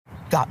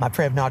Got my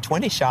Prevnar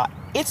 20 shot.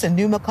 It's a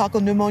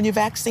pneumococcal pneumonia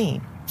vaccine.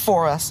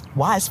 For us,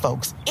 wise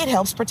folks, it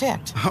helps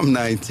protect. I'm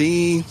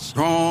 19,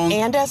 strong.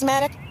 And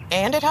asthmatic,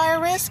 and at higher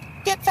risk.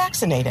 Get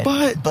vaccinated.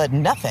 But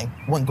nothing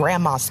when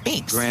grandma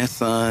speaks.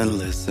 Grandson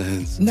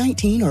listens.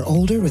 19 or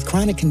older with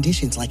chronic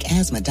conditions like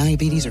asthma,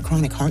 diabetes, or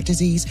chronic heart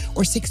disease,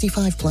 or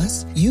 65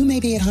 plus, you may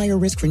be at higher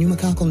risk for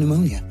pneumococcal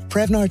pneumonia.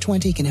 Prevnar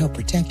 20 can help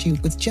protect you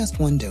with just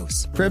one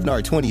dose.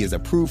 Prevnar 20 is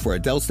approved for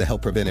adults to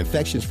help prevent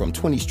infections from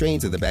 20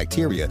 strains of the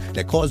bacteria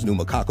that cause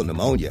pneumococcal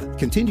pneumonia.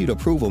 Continued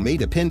approval may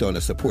depend on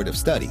a supportive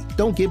study.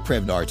 Don't get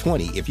Prevnar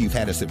 20 if you've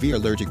had a severe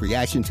allergic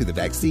reaction to the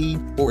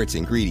vaccine or its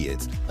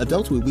ingredients.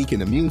 Adults with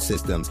weakened immune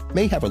systems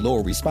may have a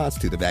lower response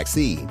to the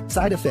vaccine.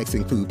 Side effects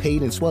include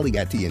pain and swelling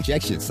at the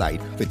injection site,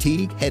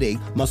 fatigue, headache,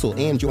 muscle,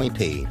 and joint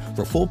pain.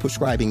 For full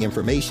prescribing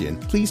information,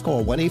 please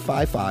call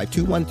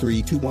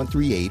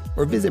 1-855-213-2138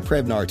 or visit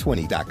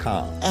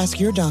Prevnar20.com. Ask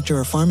your doctor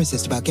or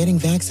pharmacist about getting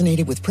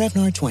vaccinated with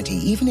Prevnar 20,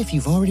 even if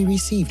you've already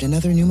received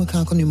another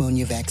pneumococcal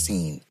pneumonia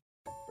vaccine.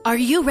 Are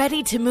you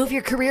ready to move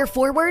your career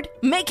forward?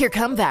 Make your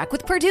comeback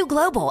with Purdue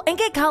Global and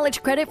get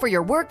college credit for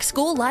your work,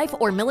 school life,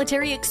 or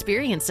military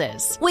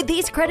experiences. With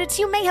these credits,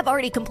 you may have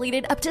already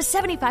completed up to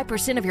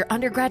 75% of your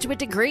undergraduate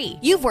degree.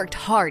 You've worked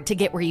hard to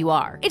get where you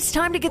are. It's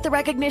time to get the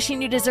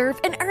recognition you deserve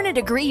and earn a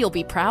degree you'll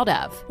be proud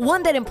of.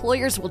 One that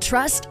employers will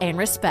trust and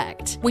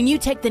respect. When you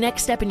take the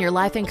next step in your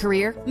life and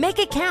career, make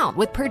it count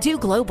with Purdue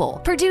Global,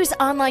 Purdue's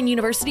online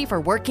university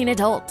for working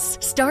adults.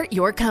 Start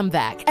your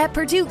comeback at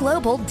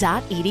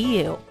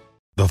purdueglobal.edu.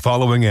 The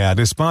following ad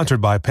is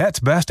sponsored by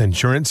Pets Best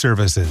Insurance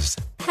Services.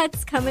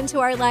 Pets come into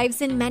our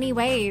lives in many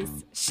ways.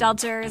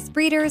 Shelters,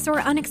 breeders, or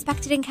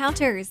unexpected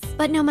encounters.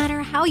 But no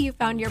matter how you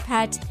found your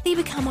pet, they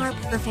become our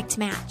perfect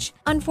match.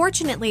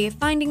 Unfortunately,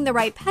 finding the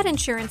right pet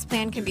insurance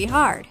plan can be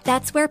hard.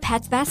 That's where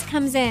Pets Best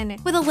comes in.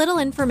 With a little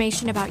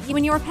information about you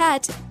and your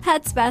pet,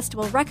 Pets Best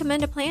will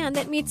recommend a plan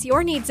that meets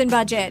your needs and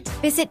budget.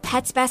 Visit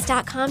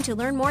PetsBest.com to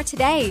learn more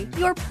today.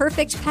 Your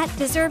perfect pet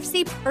deserves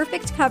the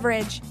perfect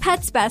coverage.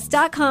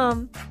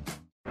 PetsBest.com.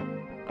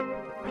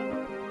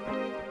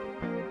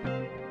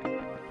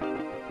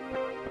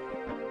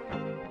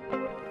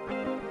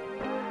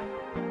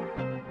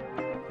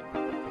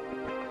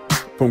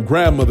 From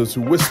grandmothers who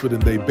whispered in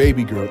their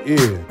baby girl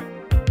ear,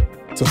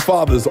 to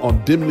fathers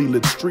on dimly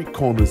lit street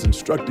corners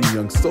instructing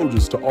young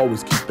soldiers to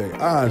always keep their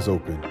eyes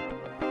open.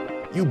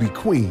 You be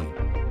queen.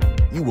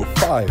 You were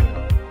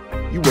fire.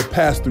 You were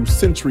passed through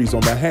centuries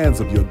on the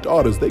hands of your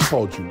daughters. They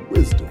called you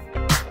wisdom.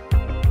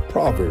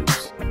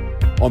 Proverbs.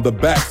 On the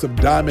backs of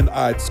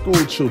diamond-eyed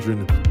school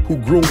children who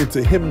grew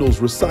into hymnals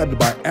recited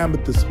by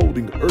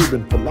amethyst-holding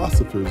urban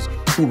philosophers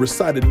who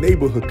recited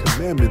neighborhood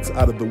commandments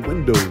out of the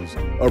windows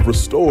of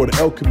restored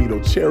El Camino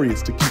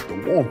chariots to keep the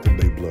warmth in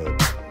their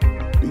blood.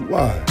 Be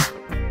wise.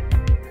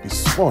 Be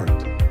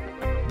smart.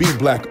 Be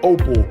black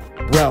opal,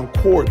 brown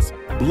quartz,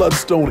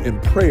 bloodstone,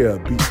 and prayer.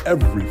 Be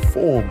every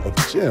form of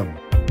gem.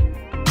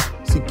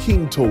 See,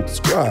 king told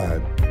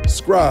scribe,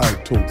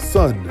 scribe told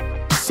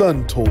son,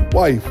 son told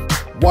wife,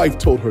 wife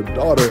told her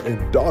daughter,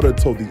 and daughter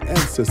told the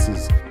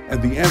ancestors,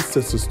 and the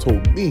ancestors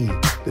told me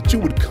that you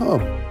would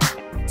come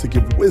to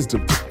give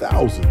wisdom to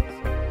thousands.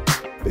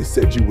 They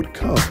said you would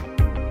come,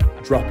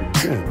 dropping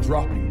gem,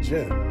 dropping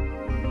gem.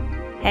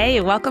 Hey,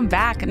 welcome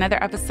back.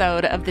 Another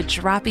episode of the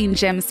Dropping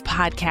Gems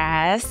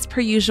podcast.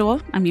 Per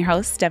usual, I'm your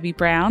host, Debbie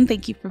Brown.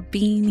 Thank you for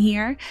being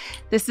here.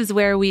 This is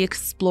where we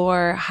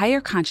explore higher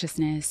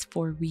consciousness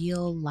for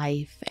real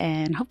life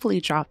and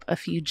hopefully drop a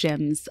few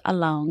gems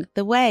along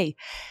the way.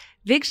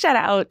 Big shout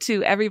out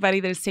to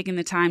everybody that is taking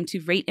the time to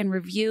rate and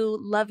review.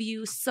 Love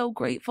you. So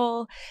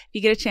grateful. If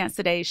you get a chance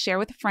today, share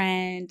with a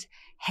friend,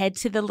 head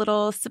to the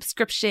little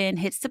subscription,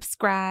 hit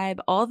subscribe,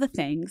 all the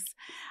things.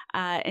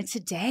 And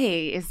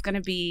today is going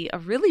to be a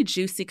really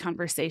juicy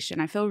conversation.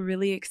 I feel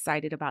really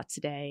excited about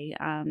today.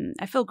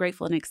 I feel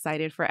grateful and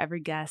excited for every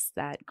guest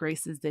that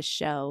graces this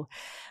show.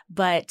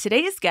 But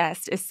today's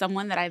guest is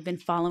someone that I've been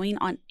following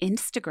on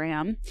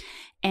Instagram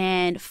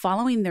and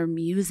following their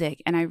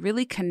music. And I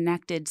really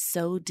connected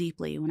so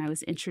deeply when I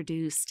was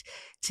introduced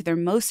to their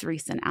most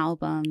recent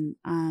album,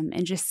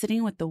 and just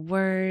sitting with the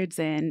words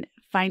and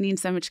finding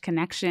so much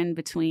connection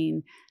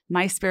between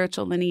my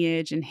spiritual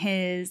lineage and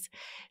his.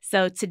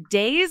 So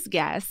today's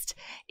guest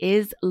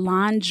is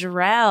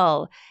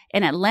Londrell,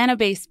 an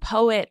Atlanta-based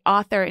poet,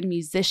 author, and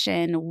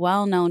musician,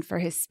 well known for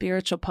his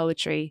spiritual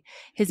poetry.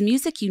 His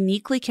music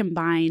uniquely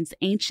combines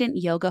ancient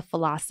yoga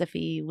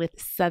philosophy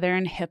with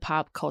Southern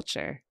hip-hop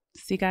culture.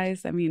 See,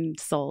 guys,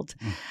 sold.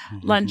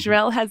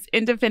 Londrell has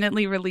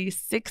independently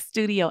released 6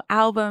 studio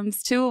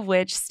albums, 2 of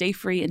which, Stay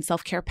Free and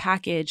Self-Care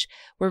Package,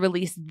 were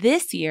released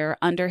this year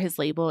under his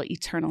label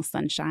Eternal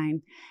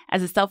Sunshine.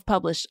 As a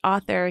self-published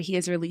author, he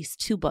has released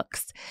 2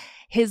 books.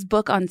 His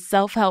book on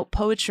self-help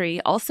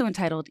poetry, also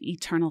entitled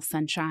Eternal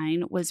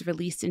Sunshine, was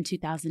released in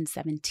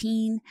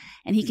 2017,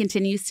 and he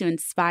continues to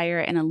inspire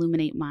and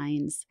illuminate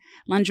minds.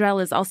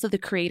 Lundrell is also the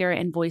creator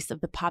and voice of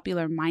the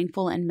popular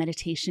mindful and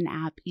meditation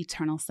app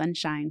Eternal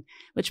Sunshine,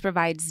 which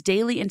provides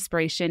daily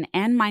inspiration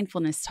and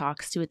mindfulness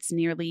talks to its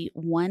nearly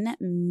 1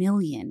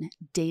 million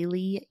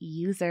daily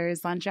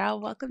users.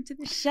 Lundrell, welcome to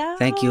the show.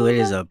 Thank you. It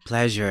is a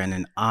pleasure and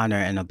an honor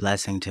and a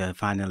blessing to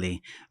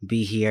finally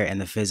be here in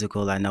the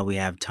physical. I know we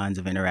have tons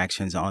of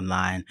interactions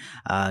online,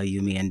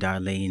 you, me, and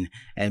Darlene,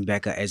 and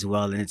Becca as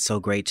well. And it's so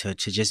great to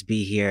just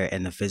be here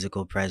in the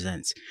physical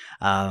presence,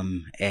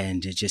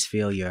 and to just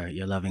feel your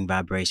loving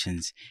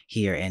vibrations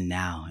here and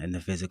now in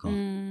the physical.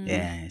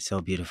 Yeah, it's so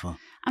beautiful.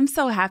 I'm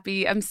so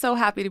happy. I'm so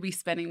happy to be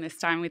spending this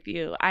time with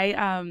you.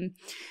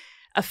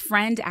 A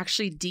friend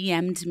actually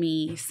DM'd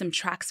me some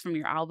tracks from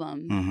your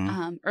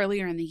album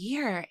earlier in the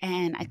year,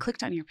 and I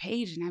clicked on your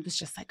page and I was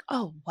just like,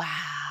 oh,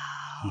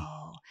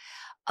 wow.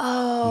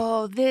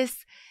 Oh,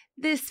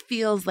 this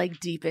feels like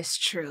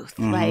deepest truth.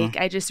 Like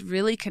I just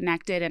really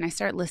connected, and I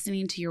started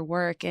listening to your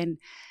work. And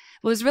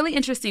what was really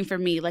interesting for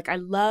me, like I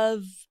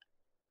love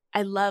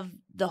the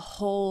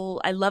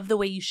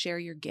way you share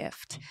your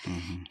gift.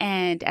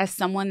 And as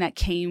someone that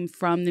came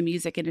from the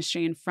music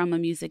industry and from a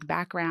music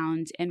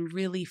background and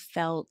really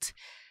felt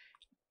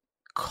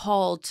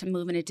called to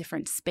move in a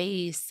different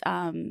space,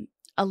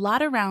 a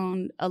lot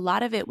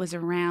of it was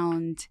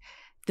around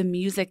the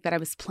music that I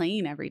was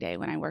playing every day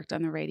when I worked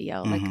on the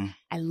radio. Like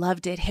I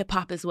loved it. Hip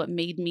hop is what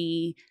made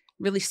me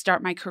really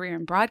start my career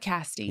in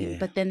broadcasting. Yeah.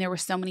 But then there were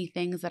so many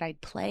things that I'd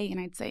play and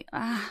I'd say,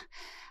 I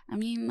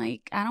mean,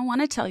 like, I don't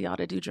want to tell y'all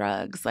to do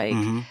drugs. Like,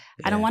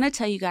 I don't want to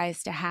tell you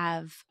guys to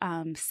have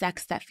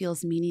sex that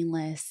feels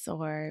meaningless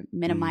or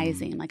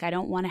minimizing. Like, I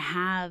don't want to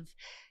have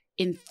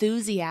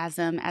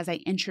enthusiasm as I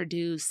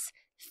introduce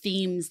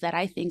themes that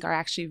I think are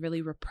actually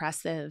really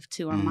repressive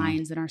to our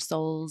minds and our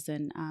souls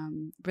and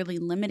really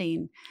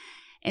limiting.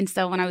 And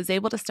so when I was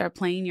able to start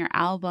playing your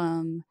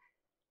album,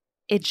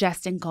 it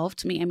just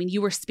engulfed me. I mean,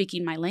 you were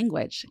speaking my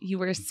language. You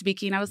were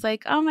speaking. I was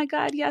like, oh my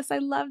God, yes, I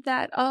love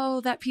that.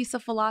 Oh, that piece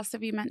of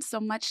philosophy meant so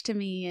much to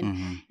me.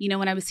 And, you know,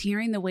 when I was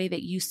hearing the way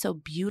that you so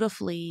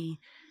beautifully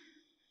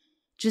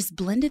just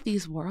blended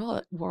these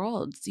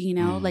worlds, you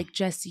know, like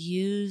just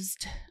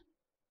used,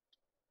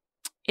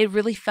 it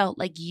really felt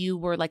like you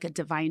were like a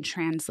divine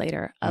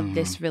translator of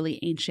this really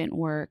ancient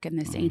work and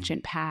this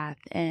ancient path,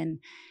 and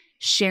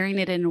sharing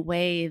it in a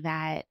way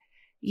that,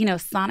 you know,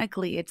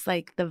 sonically, it's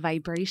like the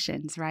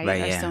vibrations, right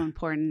are so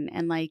important.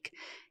 And like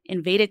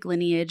in Vedic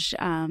lineage,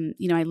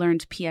 you know, I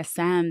learned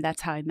PSM.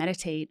 That's how I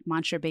meditate,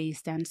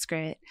 mantra-based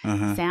Sanskrit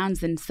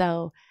sounds. And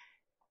so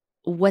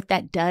what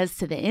that does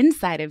to the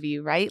inside of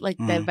you, right? Like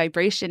the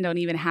vibration don't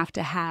even have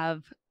to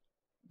have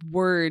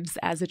words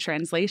as a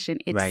translation.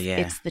 It's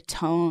it's the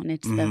tone.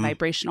 It's the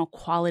vibrational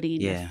quality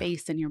in your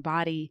face and your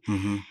body.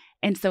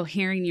 And so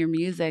hearing your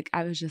music,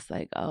 I was just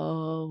like,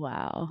 oh,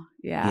 wow.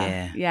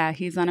 Yeah,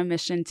 he's on a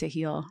mission to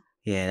heal.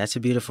 Yeah, that's a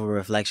beautiful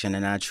reflection.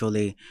 And I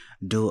truly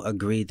do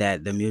agree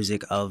that the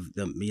music of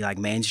the like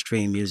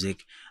mainstream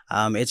music,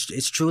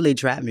 it's truly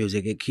trap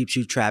music. It keeps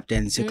you trapped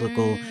in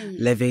cyclical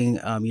living,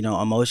 you know,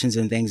 emotions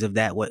and things of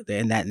that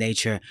in that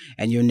nature.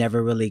 And you're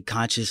never really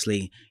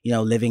consciously, you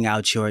know, living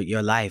out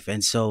your life.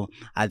 And so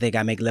I think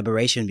I make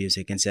liberation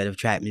music instead of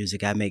trap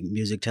music. I make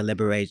music to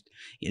liberate,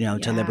 you know,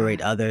 to liberate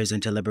others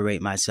and to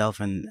liberate myself.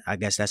 And I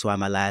guess that's why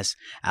my last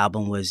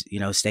album was, you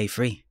know, Stay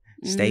Free.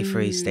 Stay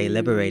free, stay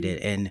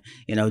liberated, and,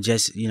 you know,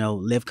 just, you know,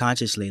 live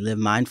consciously, live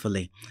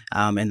mindfully,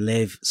 and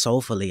live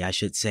soulfully, I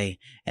should say.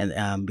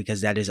 And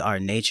because that is our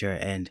nature.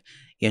 And,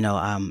 you know,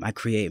 I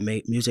create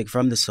music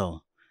from the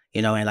soul,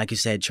 you know, and like you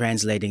said,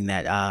 translating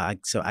that.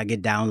 So I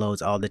get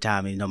downloads all the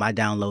time. You know, my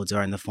downloads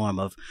are in the form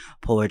of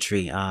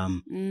poetry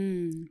and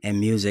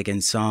music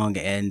and song.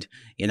 And,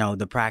 you know,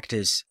 the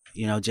practice,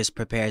 you know, just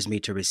prepares me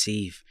to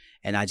receive.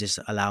 And I just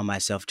allow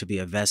myself to be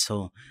a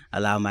vessel,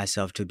 allow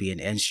myself to be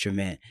an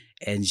instrument,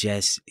 and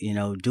just, you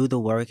know, do the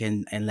work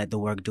and let the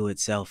work do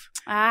itself.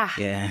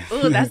 Yeah.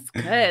 Ooh, that's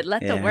good.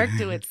 Let the work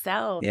do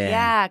itself.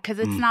 Yeah. Because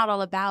it's not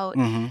all about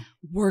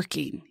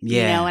working,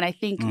 you know, and I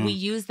think we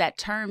use that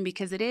term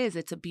because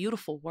it's a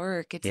beautiful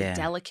work. It's a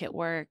delicate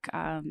work,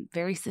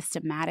 very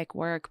systematic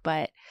work,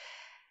 but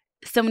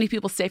so many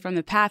people stay from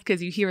the path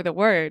because you hear the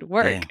word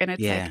work and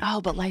it's like,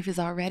 oh, but life is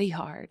already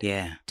hard.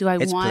 Yeah. Do I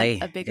want play.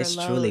 A bigger it's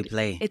load? It's truly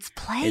play. It's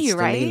play, it's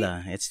right? The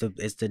Leela.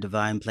 It's the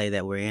divine play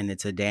that we're in.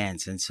 It's a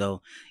dance. And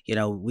so, you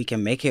know, we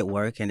can make it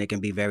work and it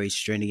can be very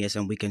strenuous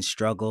and we can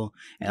struggle.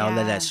 And all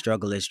of that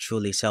struggle is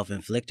truly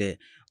self-inflicted.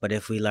 But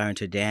if we learn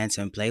to dance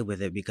and play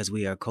with it, because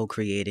we are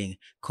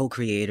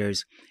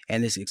co-creators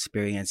in this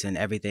experience, and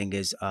everything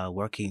is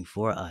working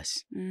for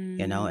us,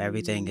 you know,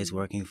 everything is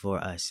working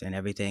for us, and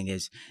everything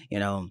is, you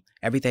know,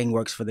 everything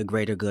works for the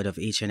greater good of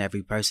each and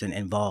every person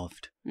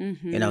involved,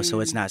 you know, so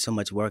it's not so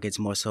much work, it's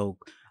more so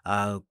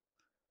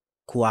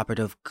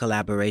cooperative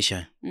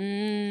collaboration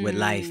with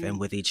life and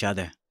with each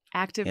other.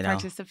 Active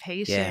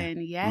participation.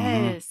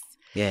 Yeah. Yes.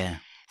 Yeah.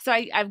 So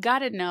I've got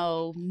to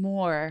know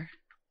more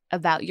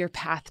about your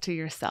path to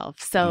yourself.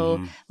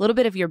 So a little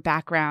bit of your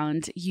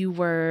background. You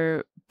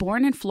were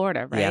born in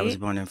Florida, right? Yeah, I was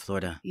born in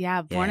Florida.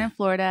 Yeah, born in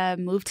Florida,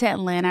 moved to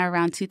Atlanta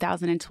around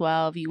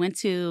 2012. You went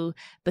to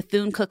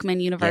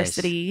Bethune-Cookman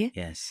University.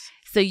 Yes.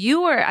 So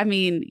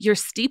you're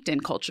steeped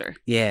in culture.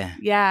 Yeah.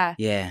 Yeah.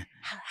 Yeah.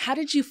 How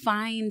did you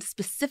find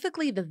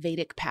specifically the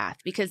Vedic path?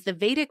 Because the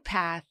Vedic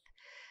path,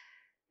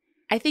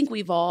 I think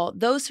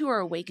those who are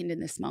awakened in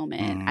this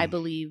moment, I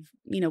believe,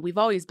 we've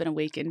always been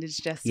awakened. It's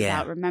just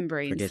about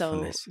remembering.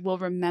 So we'll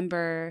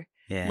remember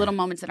little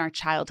moments in our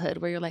childhood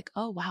where you're like,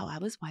 oh, wow, I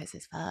was wise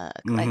as fuck.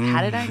 Like,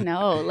 how did I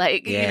know?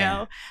 Like,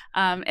 and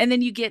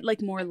then you get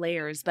like more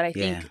layers. But I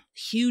think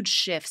huge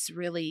shifts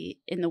really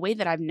in the way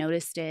that I've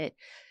noticed it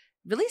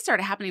really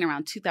started happening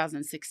around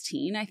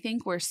 2016, I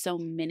think, where so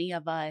many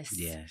of us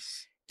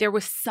there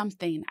was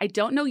something. I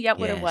don't know yet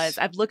what it was.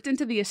 I've looked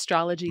into the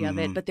astrology of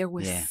it, but there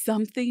was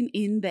something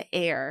in the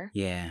air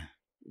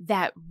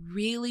that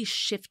really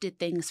shifted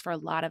things for a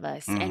lot of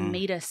us and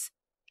made us,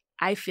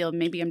 I feel,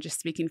 maybe I'm just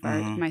speaking for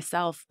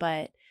myself,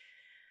 but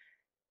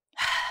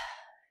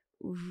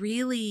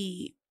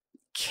really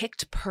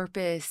kicked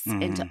purpose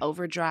into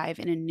overdrive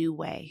in a new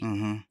way,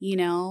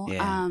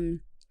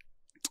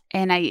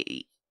 and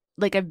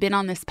I've been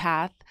on this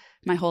path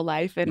my whole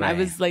life. And I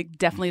was like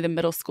definitely the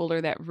middle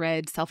schooler that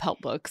read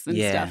self-help books and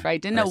stuff,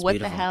 right? Didn't know what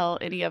the hell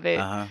any of it.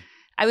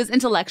 I was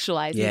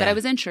intellectualizing, but I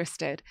was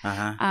interested.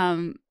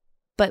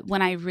 But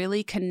when I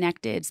really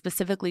connected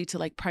specifically to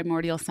like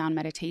primordial sound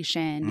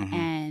meditation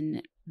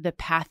and the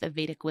path of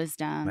Vedic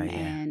wisdom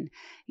and,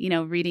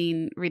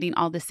 reading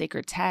all the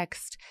sacred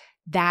text,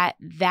 that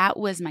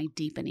was my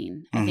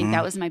deepening. I think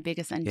that was my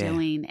biggest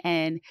undoing.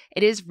 And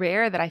it is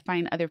rare that I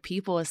find other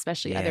people,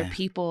 especially other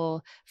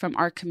people from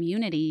our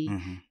community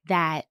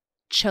that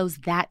chose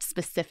that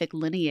specific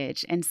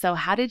lineage. And so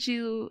how did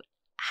you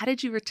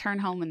return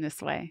home in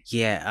this way?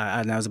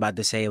 Yeah, and I was about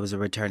to say it was a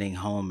returning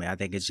home. I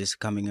think it's just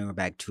coming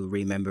back to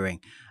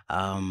remembering.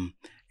 And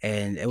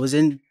it was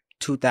in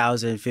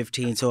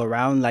 2015, so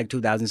around like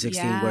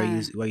 2016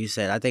 where you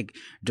said, I think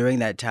during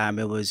that time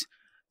it was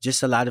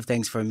just a lot of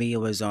things for me. It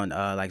was on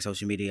like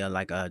social media,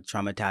 like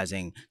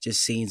traumatizing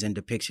just scenes and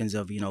depictions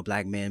of,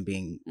 black men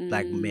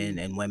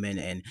and women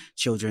and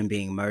children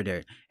being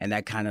murdered. And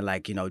that kind of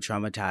like,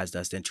 traumatized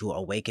us into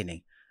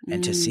awakening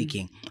and to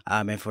seeking.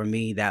 And for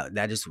me,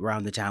 that is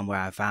around the time where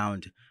I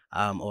found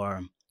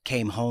or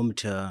came home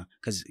to,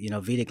 because,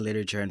 Vedic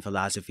literature and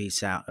philosophy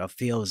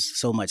feels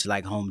so much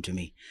like home to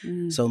me,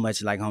 so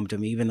much like home to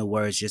me. Even the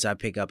words, just I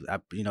picked up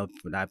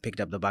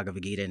the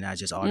Bhagavad Gita and I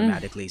just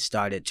automatically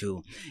started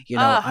to,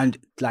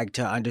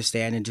 to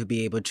understand and to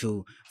be able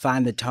to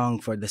find the tongue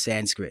for the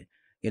Sanskrit,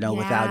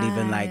 without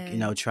even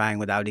like, trying,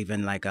 without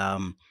even like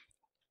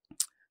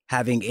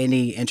having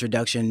any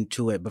introduction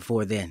to it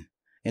before then.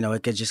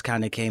 It just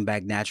kind of came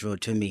back natural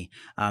to me.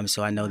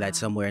 So I know that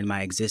somewhere in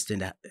my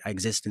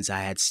existence I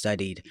had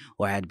studied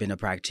or I had been a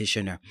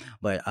practitioner.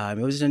 But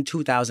it was in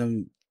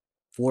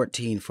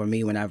 2014 for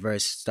me when I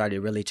first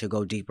started really to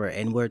go deeper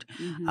inward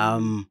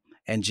and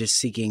just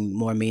seeking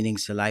more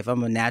meanings to life.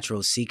 I'm a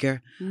natural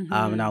seeker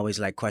and I always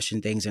like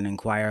question things and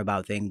inquire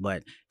about things.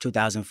 But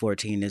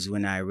 2014 is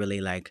when I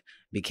really like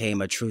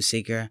became a true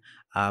seeker.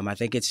 I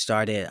think it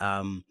started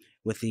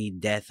with the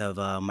death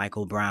of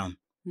Michael Brown.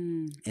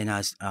 In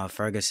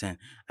Ferguson,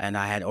 and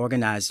I had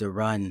organized a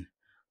run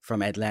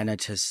from Atlanta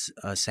to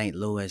St.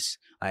 Louis,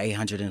 a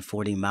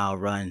 840-mile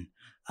run,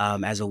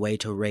 as a way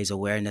to raise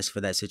awareness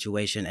for that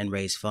situation and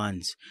raise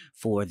funds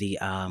for the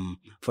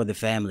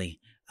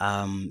family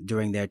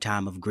during their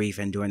time of grief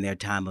and during their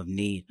time of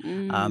need.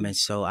 And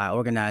so I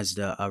organized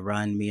a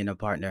run. Me and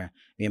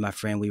my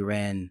friend, we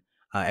ran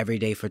every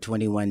day for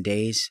 21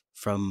 days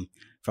from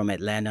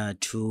Atlanta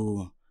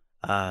to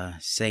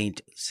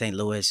St.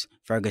 Louis,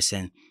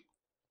 Ferguson.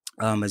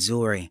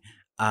 Missouri.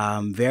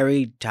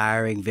 Very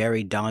tiring,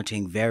 very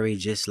daunting, very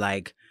just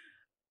like,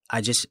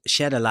 I just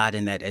shed a lot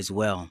in that as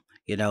well.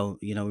 We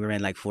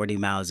ran like 40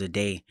 miles a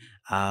day.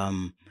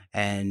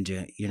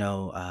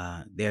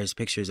 There's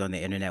pictures on the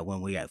internet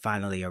when we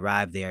finally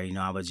arrived there.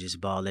 I was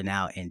just bawling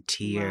out in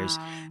tears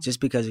just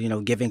because,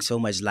 giving so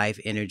much life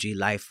energy,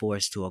 life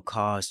force to a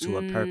cause, to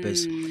a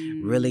purpose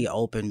really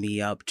opened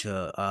me up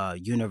to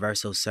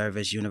universal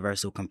service,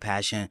 universal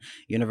compassion,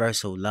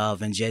 universal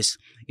love, and just,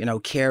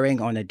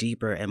 caring on a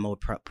deeper and more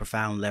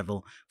profound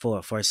level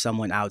for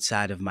someone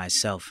outside of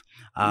myself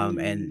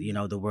and,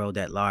 the world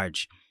at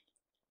large.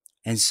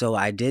 And so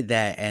I did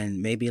that,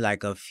 and maybe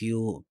like a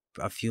few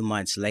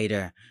months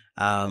later,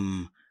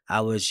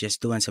 I was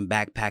just doing some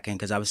backpacking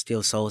because I was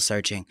still soul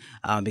searching,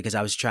 because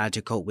I was trying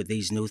to cope with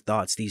these new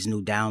thoughts, these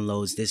new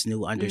downloads, this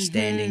new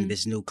understanding,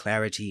 this new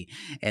clarity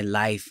in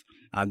life,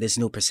 this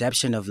new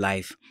perception of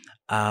life.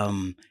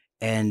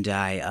 And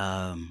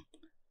I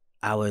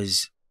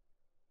was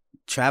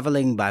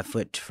traveling by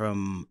foot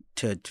from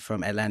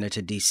Atlanta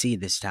to DC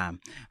this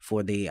time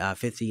for the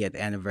 50th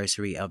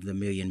anniversary of the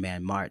Million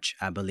Man March,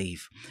 I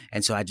believe.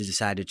 And so I just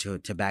decided to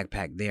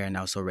backpack there and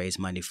also raise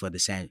money for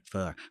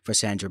for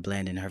Sandra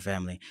Bland and her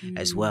family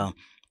as well.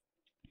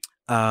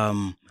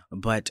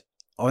 But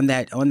on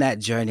that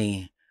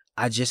journey,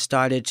 I just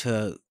started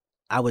to,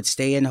 I would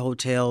stay in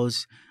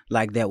hotels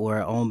like that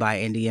were owned by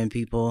Indian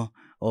people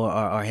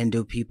or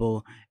Hindu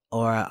people,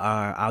 or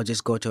I'll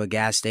just go to a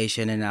gas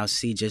station and I'll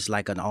see just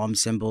like an Om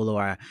symbol,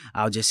 or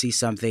I'll just see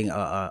something,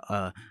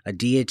 a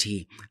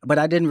deity, but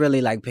I didn't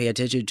really like pay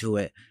attention to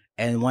it.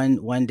 And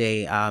one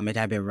day, it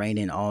had been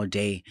raining all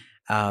day,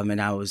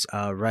 and I was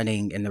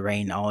running in the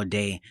rain all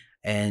day,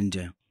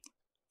 and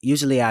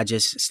usually I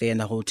just stay in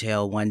the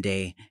hotel one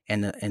day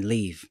and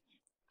leave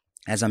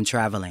as I'm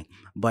traveling.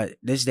 But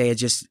this day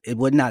it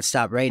would not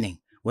stop raining.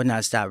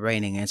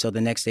 And so the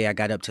next day I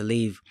got up to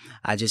leave.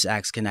 I just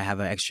asked, can I have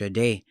an extra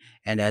day?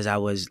 And as I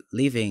was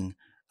leaving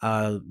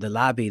the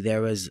lobby,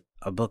 there was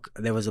a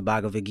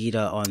Bhagavad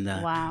Gita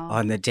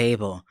on the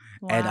table.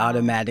 Wow. And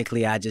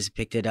automatically I just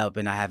picked it up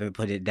and I haven't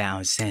put it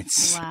down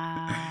since.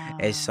 Wow.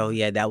 And so,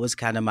 yeah, that was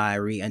kind of my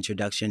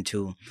reintroduction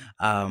to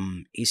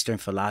Eastern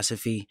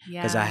philosophy,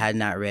 because I had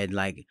not read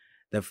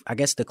I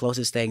guess the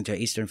closest thing to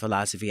Eastern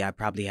philosophy I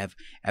probably have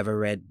ever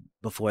read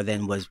before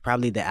then was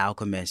probably The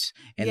Alchemist,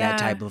 and that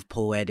type of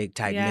poetic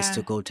type,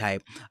 mystical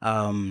type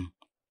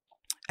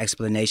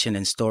explanation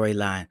and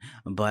storyline.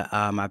 But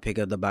I picked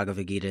up the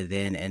Bhagavad Gita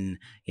then, and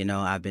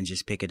I've been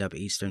just picking up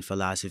Eastern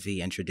philosophy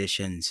and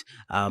traditions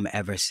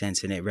ever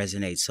since, and it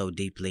resonates so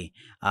deeply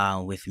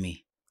with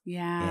me.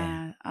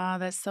 Yeah. Oh,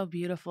 that's so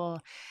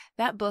beautiful.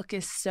 That book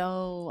is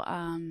so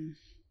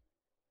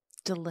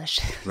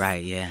delicious.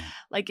 Right, yeah.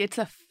 Like, it's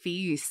a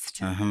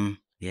feast.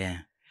 Yeah.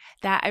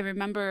 That I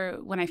remember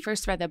when I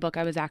first read that book,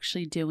 I was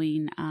actually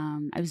doing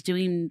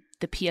the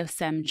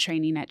POSM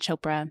training at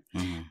Chopra.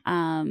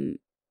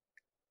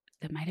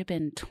 That might have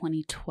been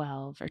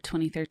 2012 or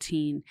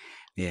 2013.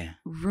 Yeah.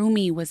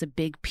 Rumi was a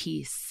big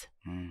piece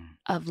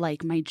of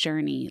like my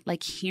journey,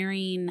 like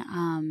hearing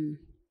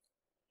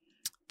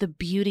the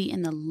beauty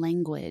in the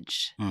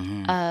language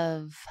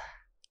of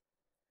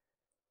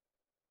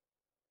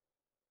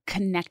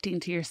connecting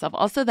to yourself.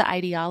 Also the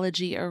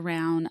ideology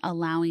around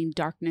allowing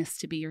darkness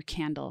to be your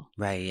candle.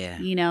 Right, yeah.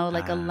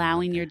 Like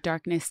allowing your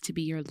darkness to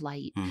be your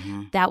light.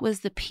 That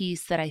was the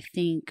piece that I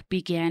think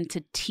began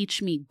to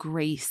teach me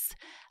grace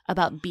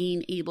about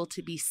being able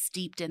to be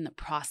steeped in the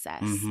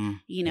process,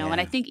 and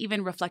I think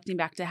even reflecting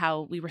back to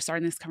how we were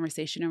starting this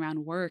conversation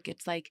around work,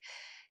 it's like,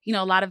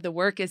 a lot of the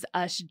work is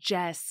us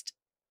just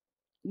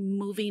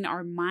moving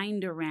our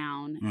mind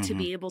around to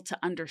be able to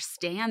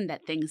understand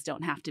that things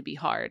don't have to be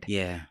hard.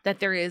 Yeah. That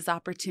there is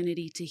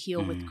opportunity to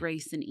heal with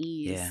grace and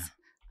ease. Yeah.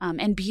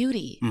 And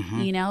beauty,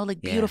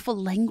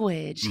 beautiful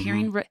language,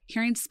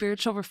 hearing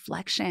spiritual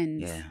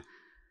reflections. Yeah.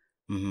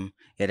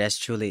 Yeah, that's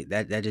truly,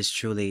 that is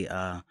truly,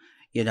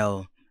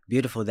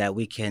 beautiful that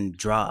we can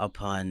draw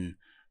upon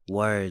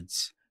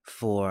words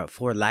for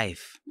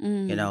life.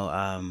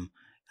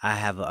 I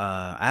have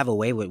a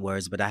way with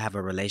words, but I have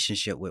a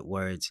relationship with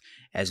words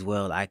as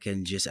well. I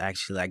can just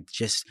actually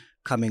just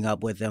coming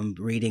up with them,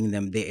 reading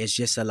them. It's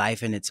just a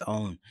life in its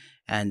own.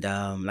 And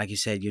like you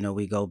said,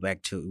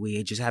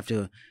 we just have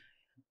to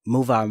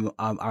move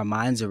our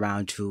minds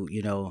around to,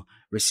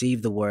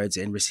 receive the words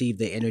and receive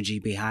the energy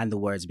behind the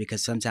words,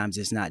 because sometimes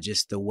it's not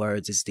just the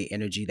words, it's the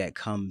energy that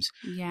comes,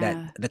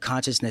 that the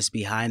consciousness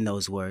behind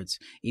those words.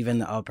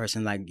 Even a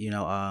person like,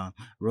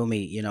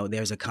 Rumi,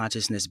 there's a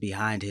consciousness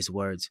behind his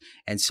words.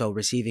 And so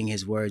receiving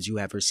his words, you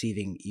have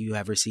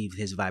received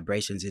his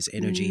vibrations, his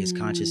energy, his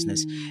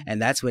consciousness.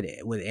 And that's with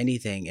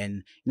anything.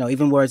 And,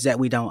 even words that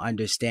we don't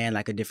understand,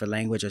 like a different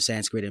language or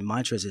Sanskrit and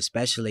mantras,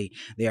 especially,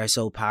 they are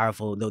so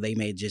powerful, though they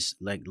may just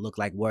look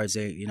like words,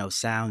 they're,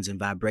 sounds and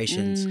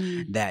vibrations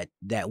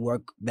that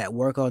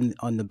work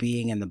on the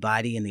being and the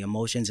body and the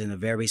emotions in a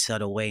very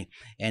subtle way.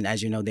 And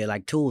as you know, they're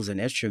like tools and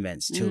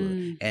instruments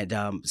too, and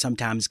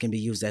sometimes can be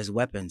used as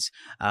weapons.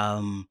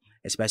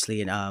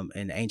 Especially in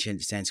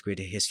ancient Sanskrit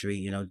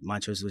history,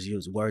 mantras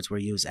words were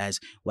used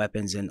as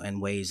weapons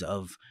and ways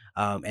of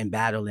in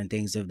battle and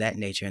things of that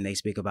nature. And they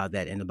speak about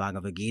that in the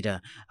Bhagavad Gita.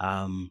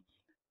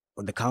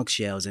 The conch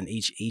shells, and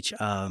each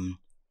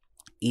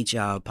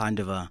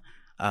Pandava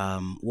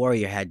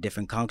warrior had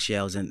different conch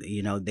shells, and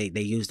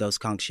they use those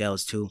conch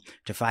shells to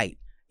fight,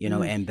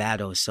 in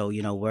battle. So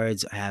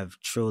words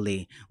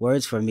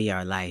for me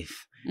are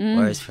life.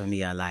 Words for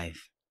me are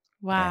life.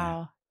 Wow.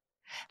 Yeah.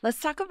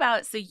 Let's talk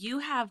about, so you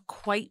have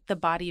quite the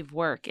body of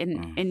work,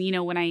 and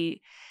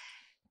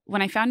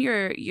when I found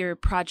your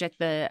project,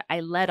 I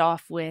led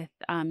off with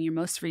your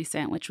most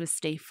recent, which was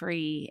Stay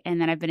Free, and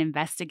then I've been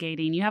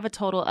investigating. You have a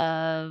total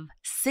of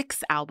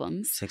 6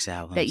 albums. 6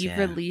 albums that you've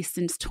released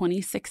since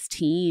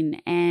 2016,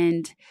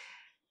 and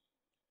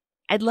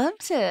I'd love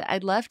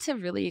to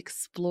really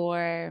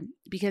explore,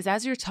 because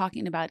as you're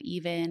talking about,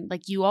 even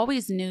like you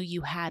always knew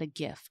you had a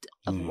gift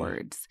of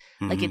words.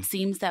 Like it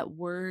seems that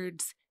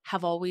words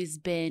have always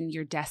been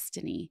your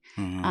destiny,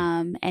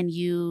 and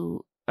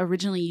you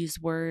originally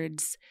used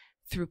words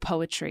through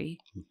poetry.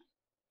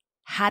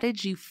 How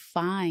did you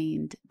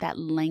find that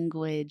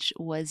language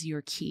was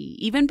your key?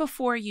 Even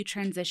before you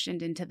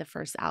transitioned into the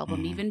first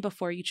album, even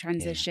before you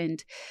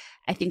transitioned,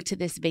 I think, to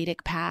this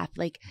Vedic path,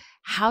 like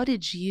how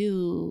did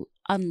you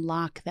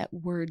unlock that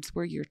words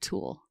were your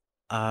tool?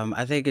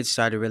 I think it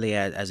started really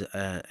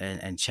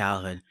in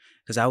childhood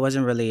because I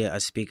wasn't really a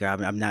speaker.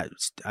 I'm not.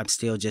 I'm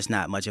still just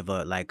not much of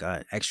a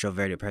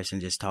extroverted person,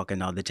 just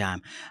talking all the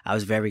time. I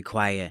was very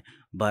quiet,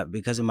 but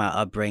because of my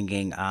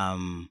upbringing,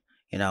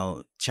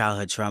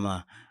 childhood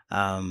trauma,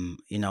 and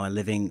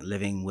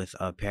living with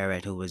a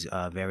parent who was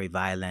very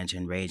violent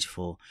and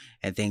rageful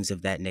and things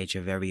of that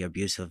nature, very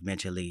abusive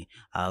mentally,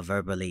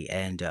 verbally,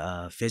 and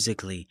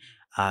physically.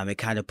 It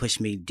kind of pushed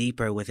me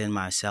deeper within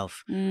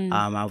myself.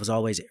 I was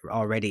always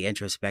already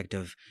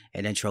introspective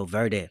and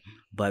introverted,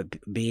 but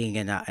being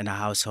in a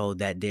household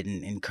that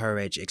didn't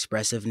encourage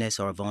expressiveness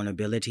or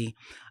vulnerability,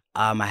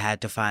 I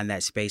had to find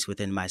that space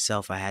within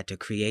myself. I had to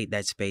create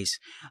that space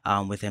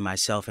within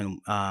myself, and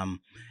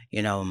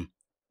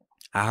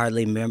I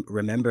hardly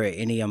remember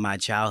any of my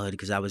childhood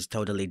because I was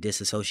totally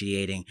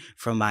disassociating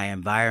from my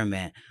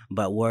environment,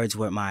 but words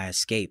were my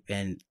escape.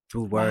 And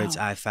through words,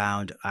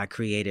 Wow. I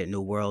created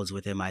new worlds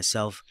within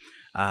myself.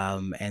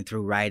 And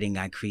through writing,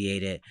 I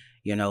created,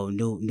 a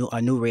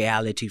new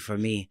reality for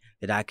me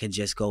that I could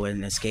just go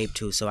and escape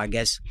to. So I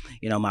guess,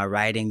 my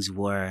writings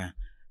were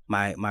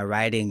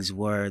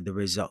the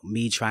result,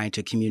 me trying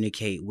to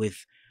communicate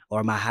with,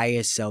 or my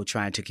higher self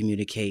trying to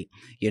communicate,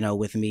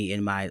 with me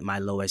in my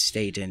lowest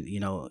state and,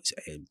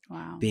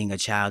 Wow. being a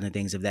child and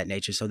things of that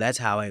nature. So that's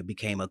how I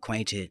became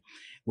acquainted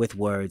with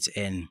words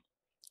and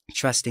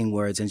trusting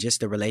words and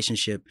just the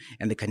relationship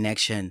and the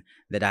connection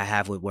that I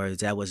have with words.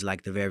 That was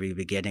like the very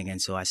beginning.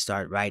 And so I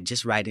started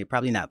writing,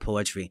 probably not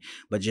poetry,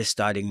 but just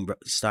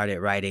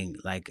started writing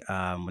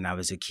when I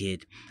was a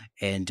kid,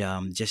 and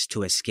just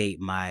to escape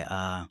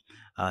my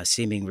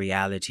seeming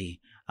reality.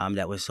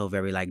 That was so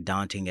very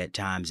daunting at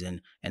times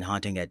and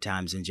haunting at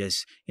times. And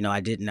just,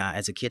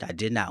 as a kid, I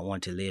did not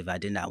want to live. I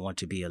did not want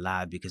to be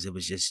alive because it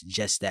was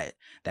just that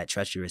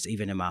treacherous,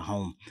 even in my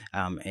home,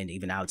 and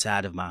even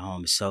outside of my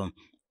home. So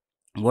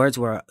words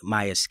were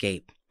my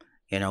escape,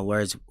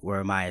 words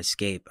were my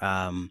escape.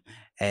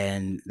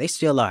 And they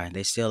still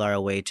are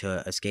a way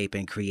to escape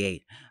and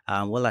create.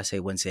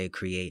 Wouldn't say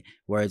create.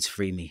 Words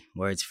free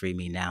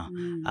me now.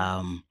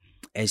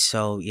 And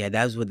so,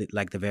 that was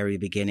the very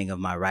beginning of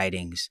my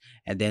writings.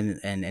 And then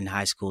in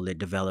high school, it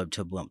developed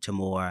to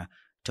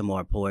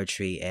more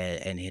poetry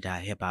and hip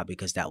hop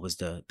because that was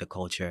the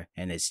culture,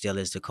 and it still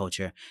is the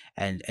culture.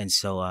 And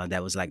so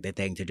that was the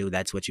thing to do.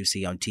 That's what you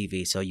see on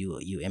TV. So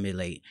you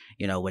emulate,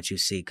 what you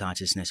see.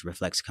 Consciousness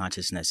reflects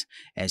consciousness.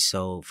 And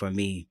so for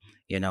me,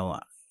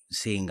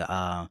 seeing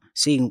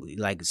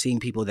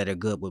people that are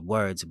good with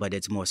words, but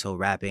it's more so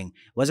rapping.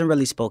 It wasn't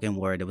really spoken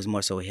word. It was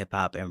more so hip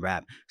hop and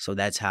rap. So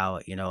that's how,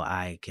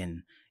 I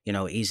can,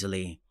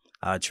 easily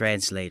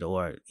translate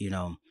or,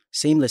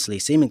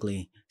 seamlessly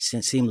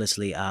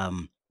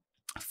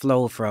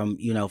flow from,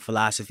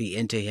 philosophy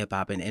into hip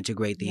hop and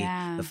integrate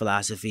the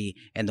philosophy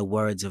and the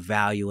words of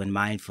value and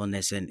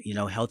mindfulness and,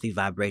 healthy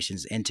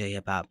vibrations into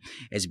hip hop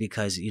is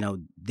because,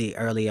 the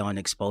early on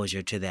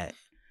exposure to that,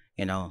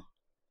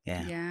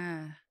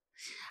 Yeah.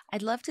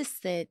 I'd love to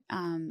sit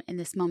in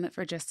this moment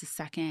for just a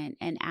second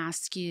and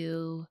ask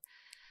you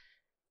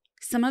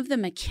some of the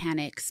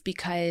mechanics,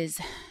 because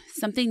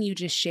something you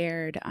just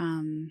shared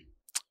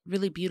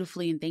really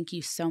beautifully, and thank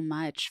you so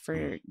much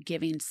for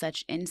giving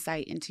such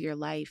insight into your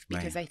life,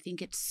 because I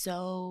think it's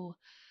so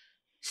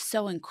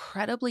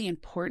incredibly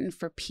important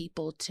for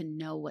people to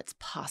know what's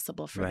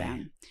possible for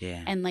them.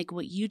 Yeah. And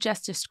what you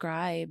just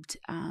described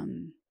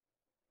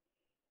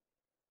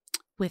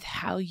with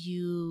how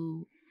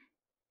you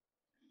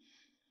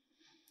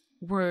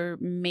were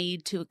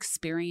made to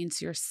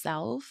experience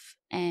yourself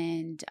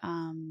and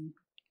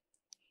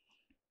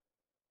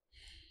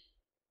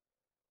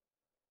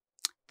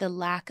the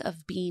lack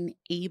of being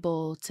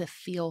able to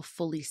feel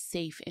fully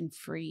safe and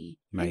free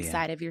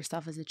inside of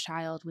yourself as a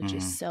child, which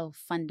is so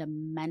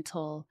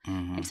fundamental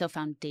and so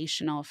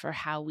foundational for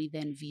how we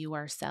then view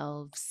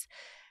ourselves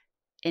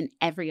in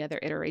every other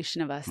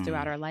iteration of us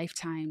throughout our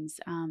lifetimes.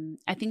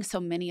 I think so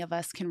many of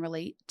us can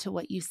relate to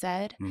what you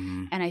said.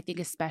 And I think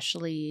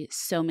especially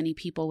so many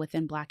people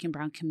within Black and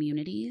brown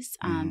communities,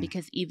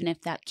 because even if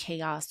that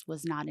chaos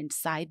was not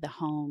inside the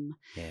home,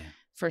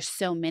 for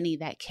so many,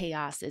 that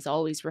chaos is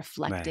always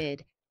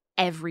reflected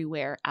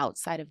everywhere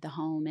outside of the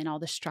home and all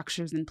the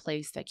structures in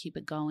place that keep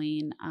it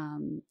going.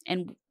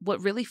 And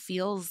what really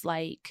feels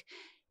like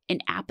an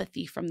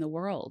apathy from the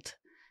world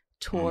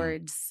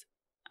towards,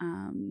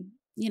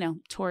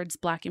 towards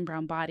Black and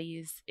brown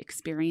bodies,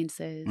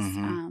 experiences.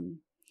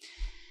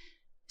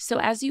 So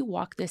as you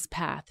walk this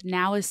path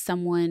now, as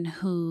someone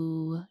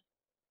who,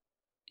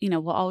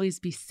 will always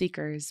be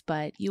seekers,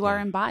 but you are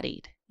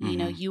embodied,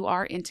 you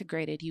are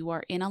integrated, you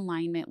are in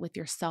alignment with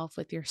yourself,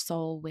 with your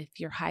soul, with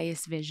your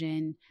highest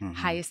vision,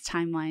 highest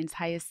timelines,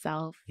 highest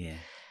self.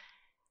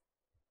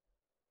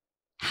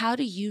 How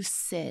do you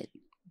sit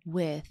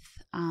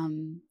with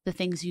the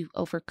things you've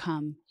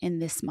overcome in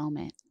this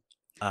moment?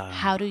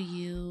 How do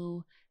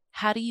you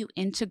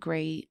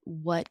integrate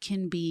what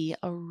can be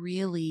a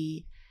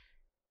really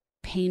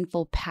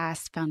painful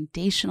past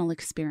foundational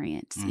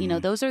experience. You know,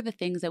 those are the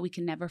things that we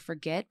can never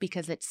forget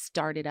because it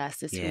started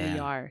us. It's who we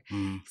are.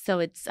 So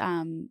it's,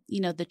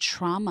 you know, the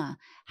trauma.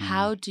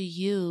 How do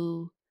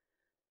you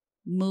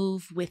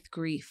move with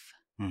grief?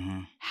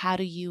 How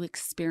do you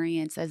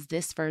experience as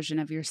this version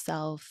of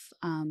yourself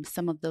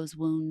some of those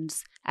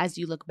wounds as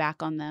you look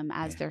back on them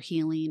as they're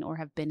healing or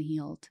have been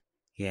healed?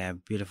 Yeah,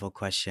 beautiful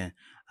question.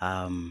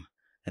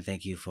 And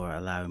thank you for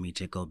allowing me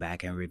to go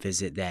back and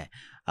revisit that.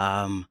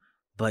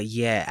 But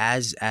yeah,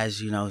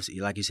 as you know,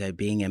 like you said,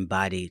 being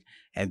embodied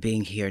and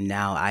being here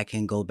now, I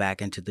can go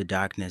back into the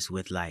darkness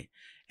with light.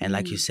 And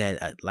like you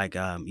said,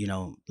 you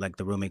know, like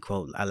the Rumi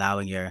quote,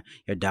 allowing your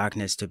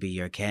darkness to be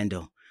your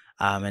candle.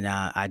 And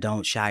I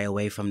don't shy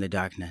away from the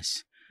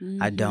darkness.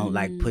 I don't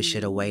like push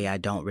it away. I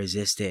don't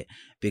resist it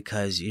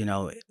because, you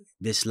know,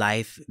 this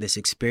life, this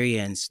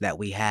experience that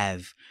we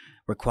have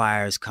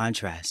requires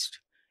contrast.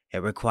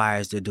 It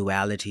requires the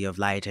duality of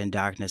light and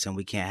darkness, and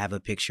we can't have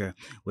a picture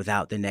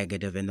without the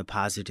negative and the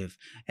positive.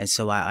 And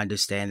so I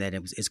understand that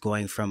it's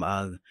going from,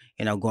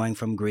 you know, going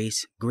from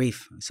grief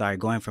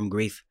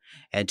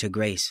and to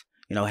grace,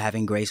 you know,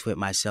 having grace with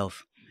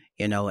myself,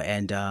 you know,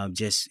 and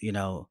just, you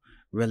know,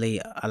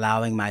 really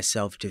allowing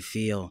myself to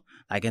feel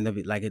like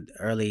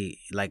early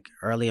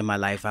in my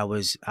life, I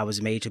was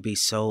made to be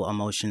so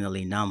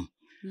emotionally numb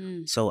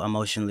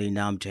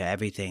to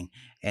everything.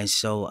 And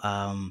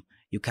so,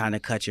 you kind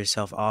of cut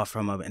yourself off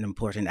from an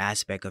important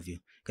aspect of you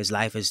because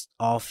life is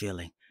all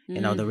feeling. You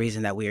know, the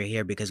reason that we are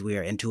here because we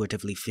are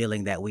intuitively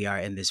feeling that we are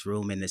in this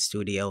room, in this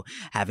studio,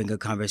 having a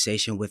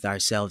conversation with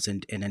ourselves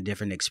in a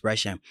different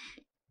expression.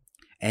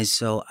 And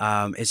so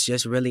it's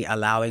just really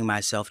allowing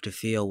myself to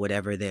feel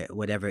whatever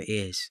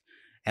is.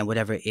 And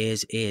whatever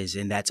is,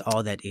 and that's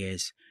all that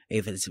is.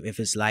 If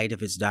it's light,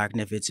 if it's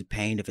darkness, if it's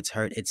pain, if it's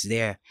hurt, it's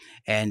there.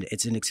 And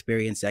it's an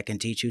experience that can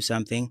teach you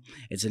something.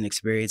 It's an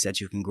experience that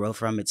you can grow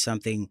from. It's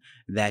something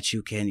that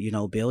you can, you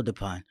know, build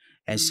upon.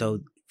 And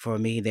so for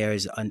me,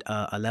 there's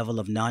a level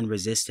of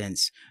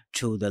non-resistance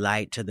to the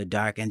light, to the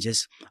dark, and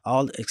just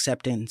all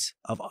acceptance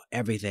of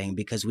everything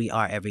because we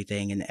are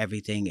everything and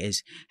everything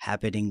is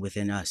happening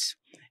within us.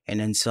 And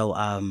then so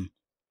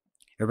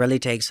it really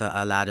takes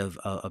a lot of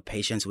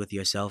patience with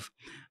yourself,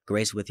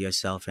 grace with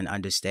yourself, and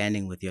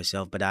understanding with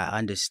yourself. But I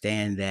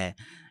understand that,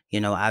 you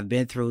know, I've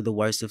been through the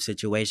worst of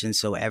situations.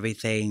 So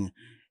everything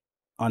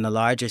on a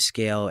larger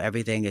scale,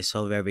 everything is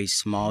so very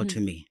small to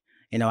me.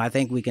 You know, I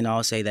think we can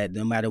all say that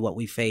no matter what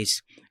we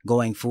face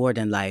going forward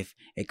in life,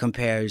 it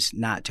compares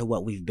not to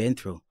what we've been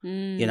through.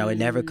 You know, it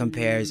never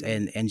compares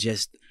and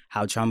just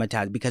how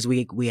traumatized, because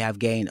we have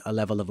gained a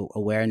level of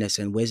awareness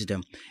and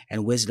wisdom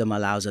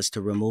allows us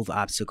to remove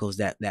obstacles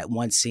that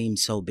once seemed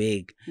so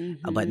big,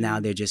 but now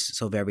they're just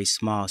so very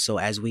small. So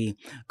as we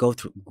go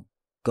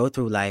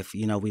through life,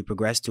 you know, we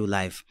progress through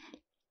life,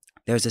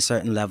 there's a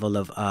certain level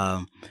of,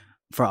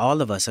 for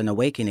all of us, an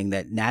awakening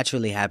that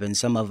naturally happens.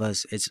 Some of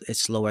us, it's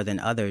slower than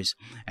others,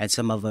 and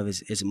some of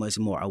us is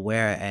more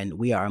aware, and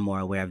we are more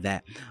aware of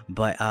that.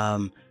 But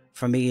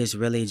for me, it's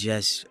really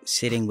just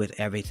sitting with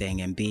everything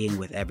and being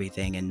with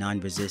everything and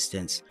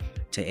non-resistance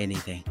to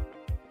anything.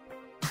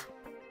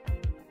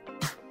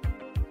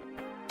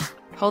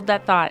 Hold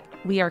that thought.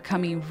 We are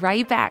coming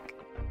right back.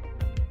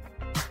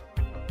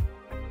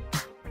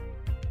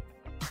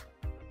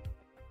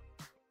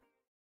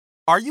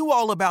 Are you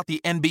all about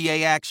the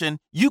NBA action?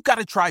 You got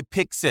to try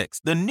Pick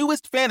Six, the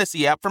newest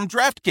fantasy app from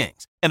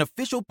DraftKings, an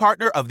official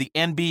partner of the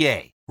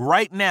NBA.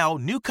 Right now,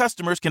 new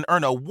customers can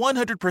earn a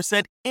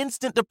 100%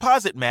 instant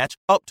deposit match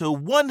up to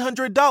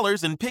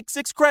 $100 in Pick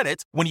Six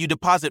credits when you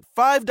deposit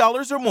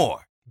 $5 or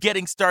more.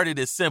 Getting started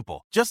is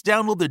simple. Just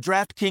download the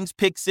DraftKings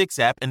Pick Six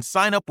app and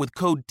sign up with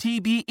code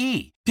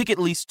TBE. Pick at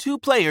least 2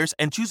 players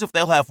and choose if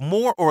they'll have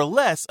more or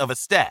less of a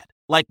stat.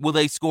 Like, will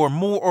they score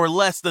more or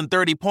less than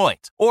 30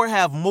 points? Or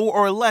have more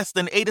or less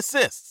than 8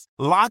 assists?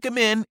 Lock them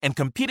in and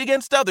compete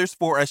against others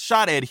for a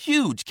shot at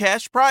huge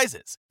cash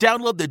prizes.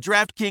 Download the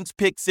DraftKings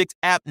Pick Six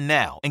app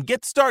now and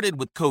get started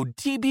with code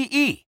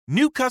TBE.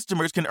 New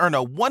customers can earn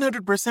a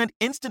 100%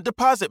 instant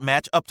deposit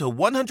match up to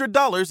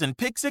 $100 in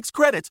Pick Six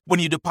credits when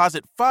you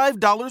deposit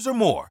 $5 or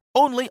more.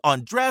 Only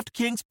on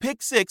DraftKings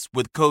Pick Six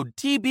with code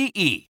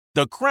TBE.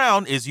 The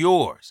crown is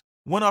yours.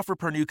 One offer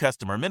per new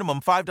customer.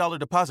 Minimum $5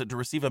 deposit to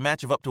receive a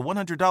match of up to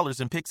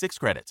 $100 in Pick Six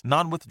credits.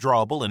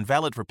 Non-withdrawable and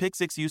valid for Pick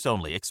Six use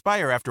only.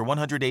 Expire after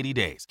 180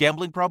 days.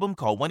 Gambling problem?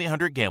 Call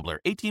 1-800-GAMBLER.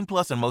 18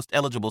 plus in most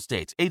eligible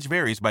states. Age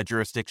varies by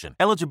jurisdiction.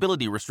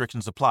 Eligibility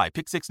restrictions apply.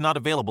 Pick Six not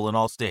available in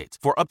all states.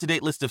 For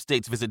up-to-date list of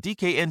states, visit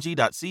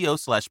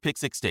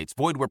dkng.co/Pick6 states.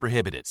 Void where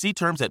prohibited. See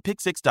terms at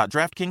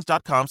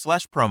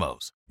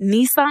pick6.draftkings.com/promos.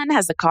 Nissan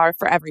has a car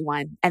for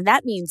everyone, and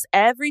that means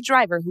every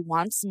driver who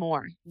wants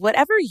more.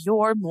 Whatever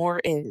your more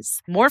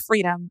is. More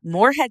freedom,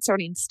 more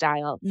head-turning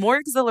style, more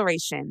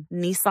exhilaration.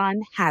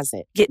 Nissan has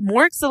it. Get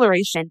more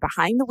exhilaration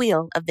behind the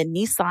wheel of the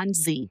Nissan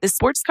Z, the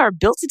sports car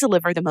built to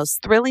deliver the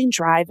most thrilling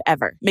drive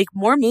ever. Make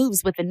more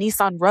moves with the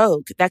Nissan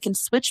Rogue that can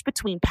switch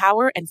between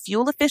power and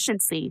fuel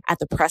efficiency at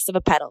the press of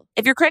a pedal.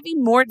 If you're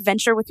craving more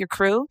adventure with your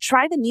crew,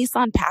 try the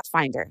Nissan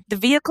Pathfinder, the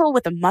vehicle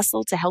with a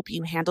muscle to help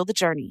you handle the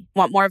journey.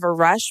 Want more of a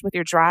rush with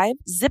your drive?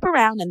 Zip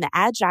around in the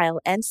agile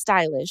and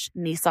stylish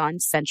Nissan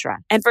Sentra.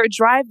 And for a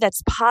drive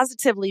that's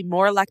positively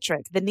more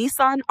electric, the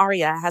Nissan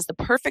Ariya has the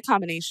perfect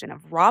combination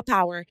of raw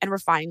power and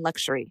refined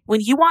luxury.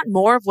 When you want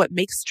more of what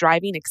makes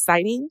driving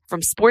exciting,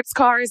 from sports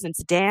cars and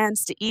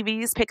sedans to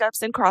EVs,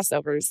 pickups, and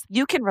crossovers,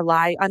 you can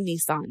rely on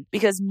Nissan,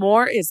 because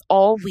more is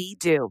all we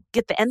do.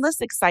 Get the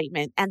endless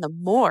excitement and the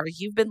more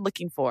you've been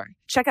looking for.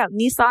 Check out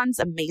Nissan's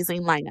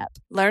amazing lineup.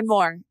 Learn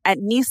more at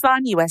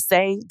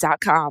nissanusa.com.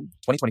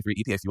 2023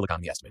 EPA fuel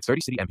economy estimates: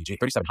 30 city MPG,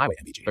 37 highway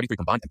MPG, 33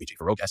 combined MPG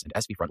for Rogue S and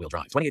SV front-wheel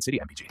drive, 28 city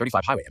MPG,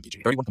 35 highway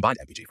MPG, 31 combined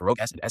MPG for Rogue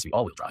S and SV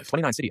all-wheel drive,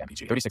 29 city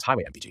MPG, 36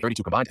 highway MPG,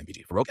 32 combined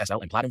MPG for Rogue SL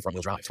and Platinum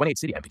front-wheel drive, 28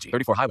 city MPG,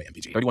 34 highway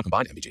MPG, 31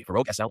 combined MPG for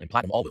Rogue SL and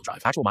Platinum all-wheel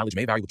drive. Actual mileage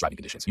may vary with driving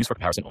conditions. Used for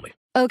comparison only.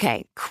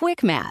 Okay,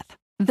 quick math.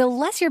 The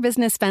less your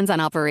business spends on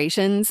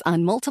operations,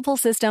 on multiple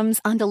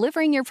systems, on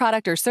delivering your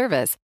product or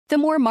service, the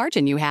more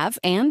margin you have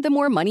and the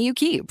more money you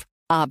keep.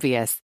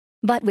 Obvious.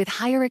 But with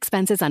higher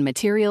expenses on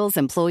materials,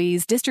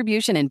 employees,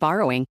 distribution, and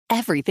borrowing,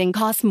 everything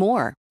costs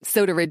more.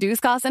 So to reduce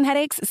costs and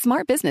headaches,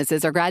 smart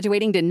businesses are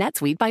graduating to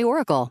NetSuite by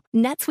Oracle.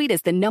 NetSuite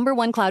is the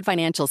 #1 cloud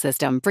financial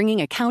system,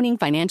 bringing accounting,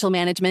 financial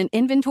management,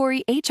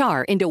 inventory,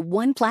 HR into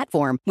one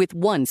platform with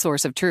one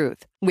source of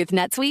truth. With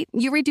NetSuite,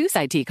 you reduce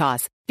IT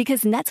costs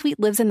because NetSuite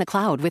lives in the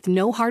cloud with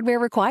no hardware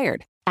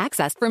required,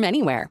 accessed from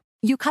anywhere.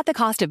 You cut the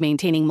cost of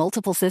maintaining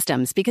multiple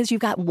systems because you've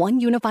got one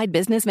unified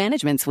business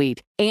management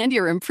suite. And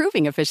you're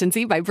improving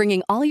efficiency by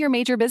bringing all your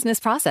major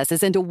business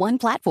processes into one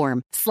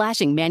platform,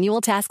 slashing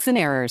manual tasks and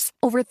errors.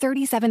 Over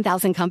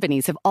 37,000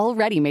 companies have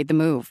already made the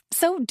move.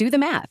 So do the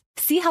math.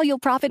 See how you'll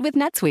profit with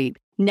NetSuite.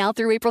 Now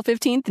through April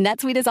 15th,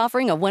 NetSuite is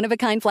offering a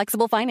one-of-a-kind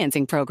flexible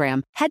financing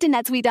program. Head to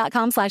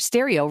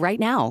netsuite.com/stereo right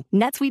now.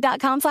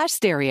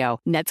 netsuite.com/stereo.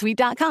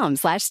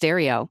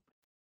 netsuite.com/stereo.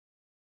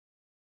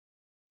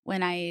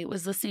 When I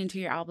was listening to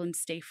your album,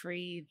 Stay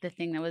Free, the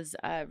thing that was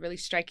really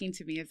striking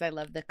to me is I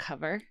love the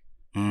cover.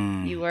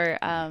 You were,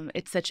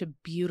 it's such a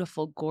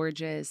beautiful,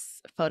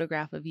 gorgeous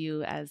photograph of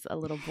you as a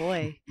little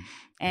boy.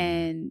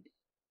 And,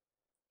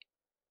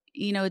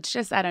 you know, it's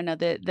just, I don't know,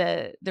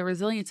 the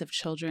resilience of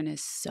children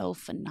is so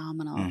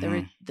phenomenal.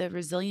 Mm-hmm. The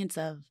resilience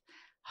of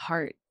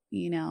heart,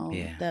 you know,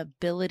 the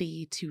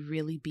ability to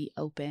really be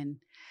open.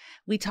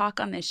 We talk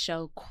on this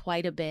show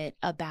quite a bit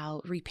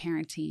about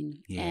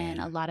reparenting and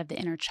a lot of the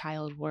inner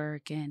child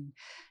work and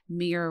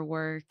mirror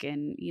work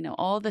and, you know,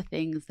 all the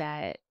things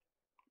that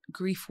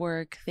grief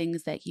work,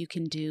 things that you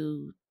can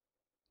do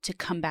to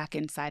come back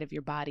inside of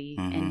your body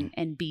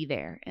and be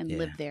there and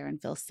live there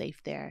and feel safe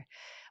there.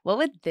 What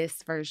would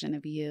this version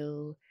of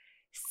you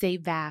say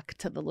back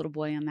to the little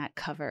boy on that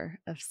cover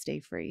of Stay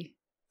Free?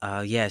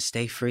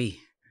 Stay free.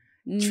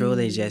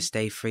 Truly just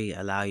stay free.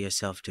 Allow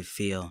yourself to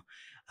feel.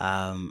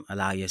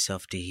 Allow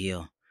yourself to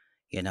heal.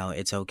 You know,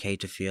 it's okay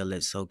to feel.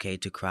 It's okay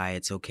to cry.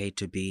 It's okay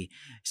to be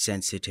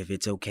sensitive.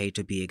 It's okay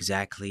to be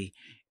exactly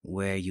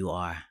where you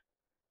are,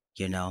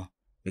 you know,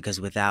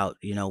 because without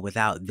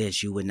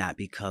this, you would not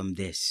become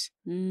this,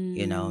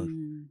 you know.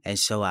 And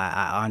so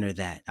I honor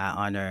that. I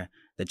honor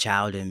the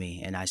child in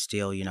me. And I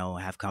still, you know,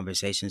 have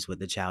conversations with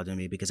the child in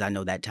me because I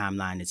know that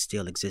timeline is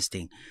still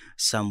existing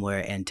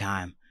somewhere in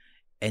time.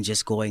 And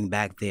just going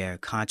back there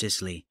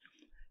consciously,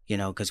 you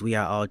know, because we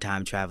are all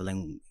time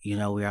traveling, you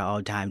know, we are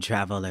all time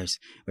travelers.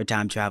 We're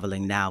time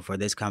traveling now for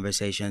these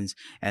conversations.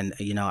 And,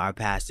 you know, our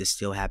past is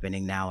still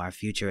happening now. Our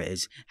future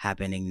is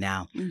happening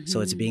now. So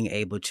it's being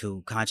able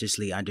to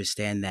consciously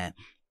understand that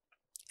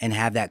and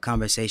have that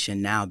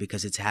conversation now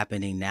because it's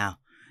happening now,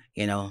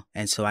 you know.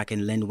 And so I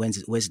can lend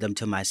wisdom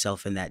to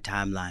myself in that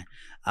timeline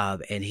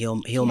and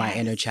heal my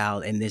inner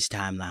child in this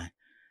timeline,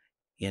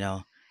 you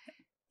know.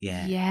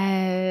 Yeah.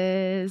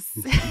 Yes.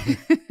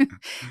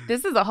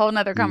 This is a whole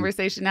nother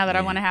conversation now that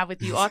I want to have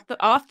with you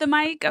off the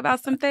mic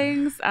about some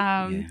things.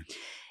 And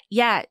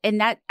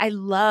that I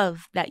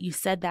love that you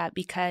said that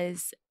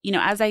because, you know,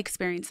 as I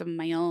experience some of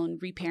my own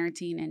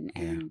reparenting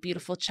and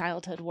beautiful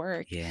childhood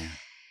work,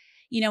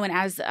 you know, and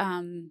as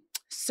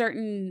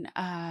certain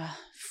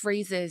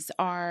phrases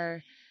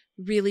are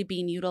really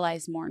being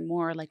utilized more and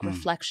more, like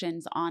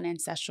reflections on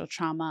ancestral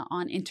trauma,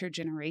 on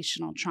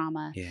intergenerational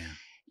trauma,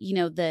 you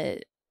know,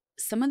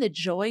 some of the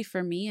joy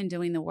for me in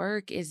doing the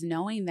work is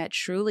knowing that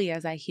truly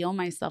as I heal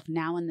myself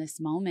now in this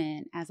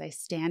moment, as I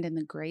stand in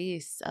the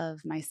grace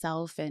of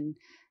myself and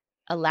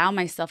allow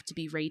myself to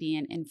be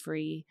radiant and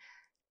free,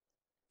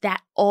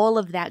 that all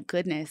of that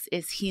goodness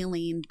is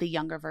healing the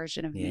younger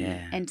version of me.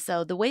 And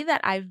so the way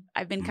that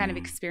I've been kind of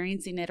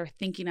experiencing it or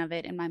thinking of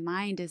it in my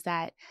mind is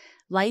that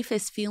life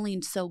is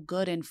feeling so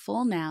good and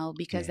full now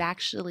because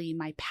actually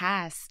my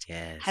past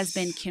has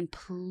been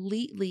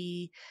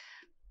completely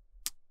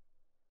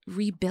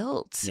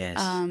rebuilt.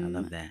 I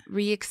love that.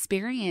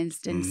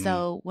 Re-experienced. And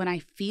so when I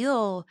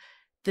feel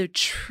the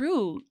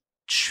true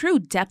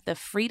depth of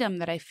freedom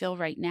that I feel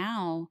right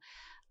now,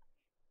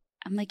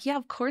 I'm like, yeah,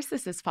 of course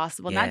this is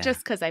possible. Not just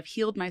because I've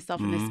healed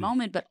myself in this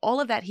moment, but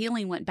all of that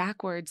healing went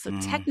backwards. So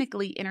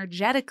technically,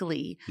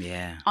 energetically,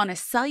 on a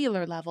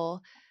cellular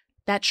level,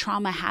 that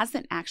trauma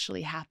hasn't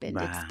actually happened.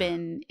 Wow.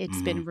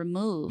 It's been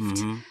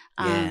removed.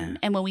 And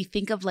when we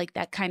think of like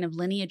that kind of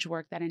lineage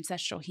work, that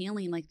ancestral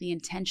healing, like the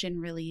intention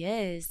really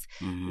is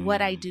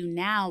what I do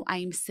now,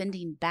 I'm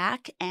sending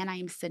back and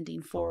I'm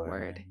sending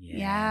forward.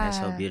 Yeah. That's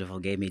so beautiful.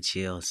 Gave me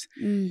chills.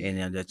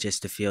 And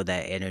just to feel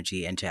that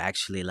energy and to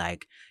actually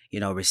like,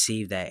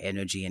 receive that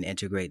energy and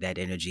integrate that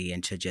energy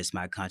into just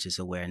my conscious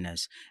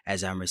awareness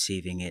as I'm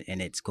receiving it,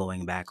 and it's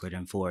going backward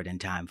and forward in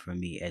time for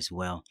me as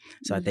well.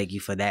 So I thank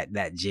you for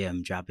that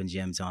gem, dropping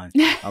gems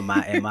in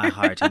my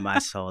heart, in my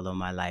soul, on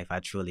my life. I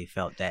truly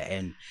felt that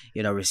and,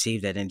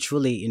 received that and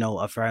truly,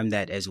 affirmed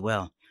that as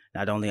well.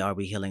 Not only are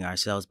we healing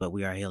ourselves, but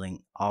we are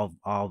healing all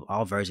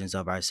versions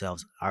of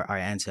ourselves, our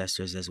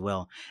ancestors as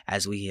well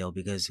as we heal,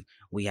 because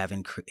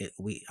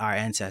our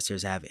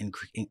ancestors have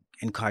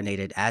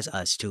incarnated as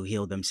us to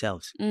heal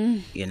themselves.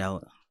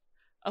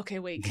 Okay,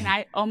 wait. Can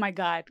I? Oh my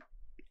God,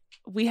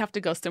 we have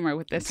to go somewhere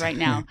with this right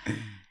now.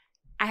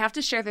 I have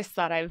to share this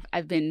thought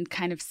I've been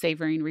kind of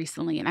savoring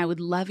recently, and I would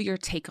love your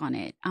take on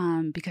it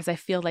because I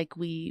feel like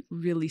we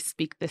really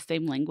speak the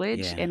same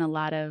language in a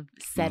lot of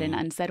said and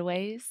unsaid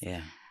ways.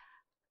 Yeah.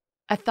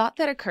 A thought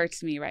that occurred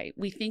to me, right?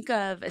 We think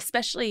of,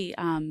 especially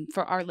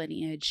for our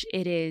lineage,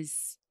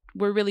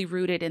 we're really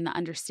rooted in the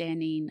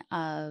understanding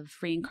of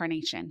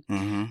reincarnation.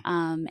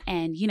 And,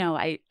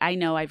 I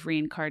know I've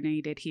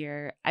reincarnated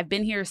here. I've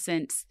been here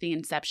since the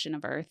inception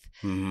of Earth.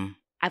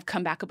 I've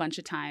come back a bunch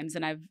of times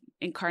and I've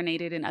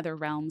incarnated in other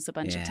realms a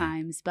bunch of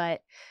times.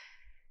 But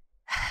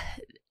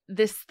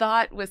this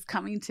thought was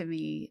coming to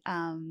me.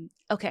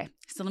 Okay,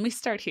 so let me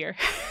start here.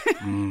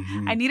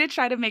 I need to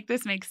try to make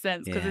this make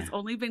sense because it's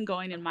only been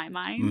going in my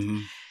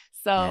mind.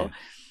 So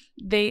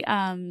there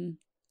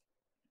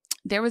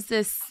was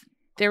this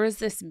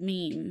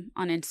meme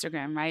on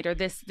Instagram, right? Or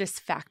this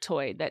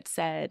factoid that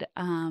said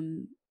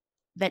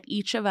that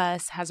each of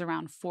us has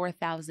around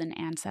 4,000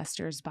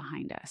 ancestors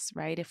behind us,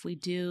 right? If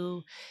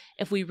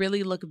we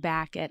really look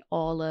back at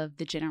all of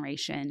the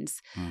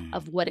generations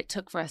of what it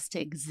took for us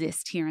to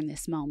exist here in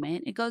this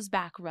moment, it goes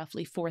back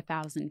roughly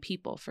 4,000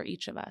 people for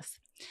each of us.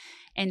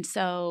 And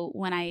so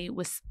when I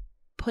was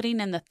putting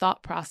in the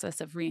thought process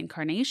of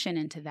reincarnation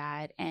into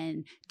that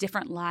and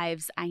different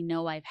lives I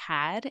know I've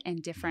had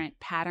and different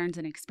patterns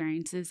and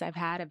experiences I've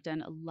had, I've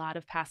done a lot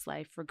of past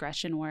life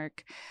regression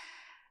work.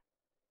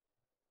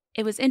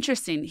 It was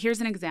interesting.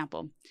 Here's an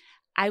example.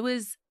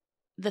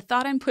 The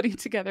thought I'm putting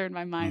together in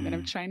my mind that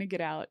I'm trying to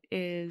get out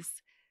is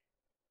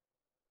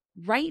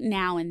right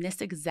now in this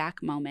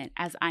exact moment,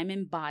 as I'm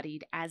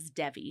embodied as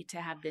Devi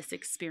to have this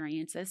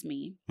experience as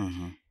me,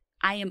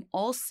 I am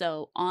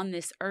also on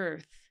this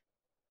earth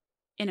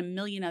in a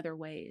million other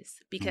ways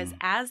because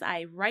as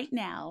I right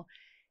now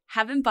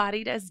have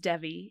embodied as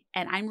Devi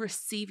and I'm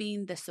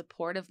receiving the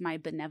support of my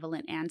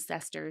benevolent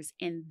ancestors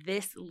in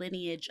this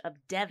lineage of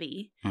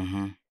Devi,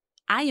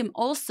 I am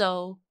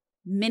also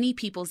many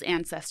people's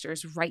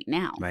ancestors right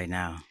now. Right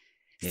now.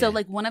 So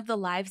like one of the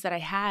lives that I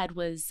had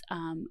was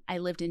I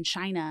lived in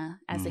China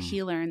as a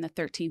healer in the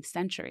 13th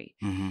century.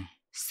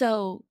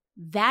 So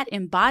that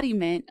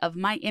embodiment of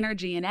my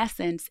energy and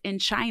essence in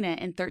China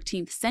in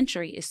 13th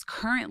century is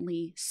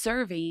currently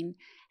serving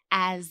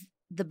as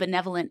the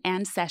benevolent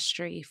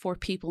ancestry for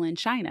people in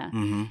China.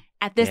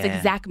 At this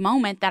exact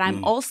moment that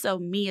I'm also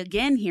me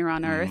again here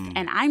on earth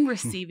and I'm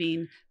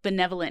receiving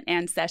benevolent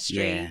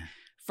ancestry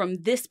from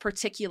this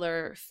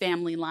particular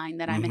family line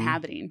that I'm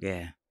inhabiting.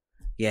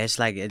 Yeah, it's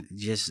like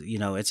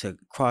it's a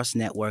cross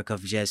network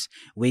of just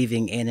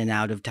weaving in and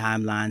out of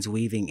timelines,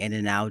 weaving in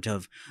and out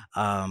of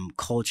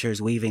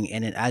cultures, weaving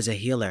in and as a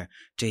healer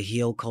to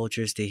heal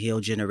cultures, to heal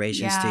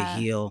generations, to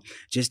heal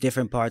just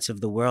different parts of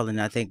the world. And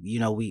I think,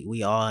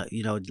 we all,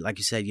 like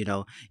you said,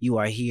 you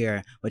are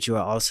here, but you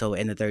are also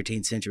in the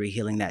 13th century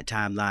healing that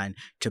timeline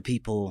to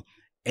people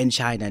in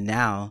China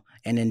now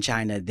and in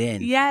China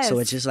then. Yes. So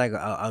it's just like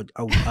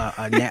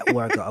a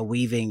network, a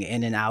weaving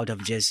in and out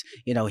of just,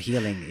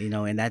 healing,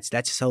 and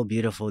that's so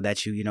beautiful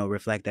that you,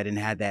 reflect that and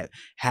have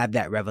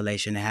that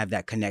revelation, have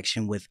that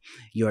connection with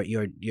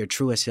your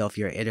truest self,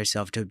 your inner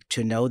self,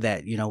 to know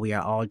that, we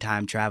are all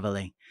time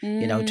traveling,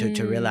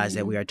 to realize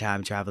that we are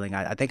time traveling.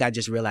 I think I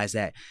just realized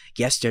that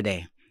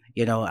yesterday,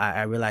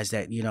 I realized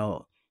that,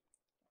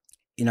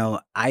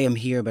 I am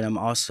here, but I'm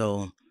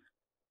also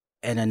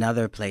in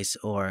another place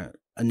or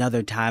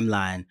another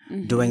timeline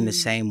doing the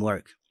same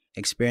work,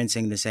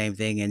 experiencing the same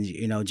thing, and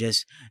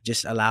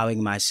just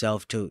allowing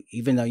myself to,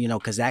 even though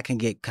because that can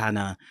get kind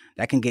of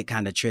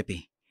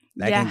trippy,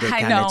 That can get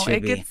kind of trippy.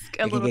 It gets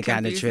a little get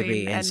kind of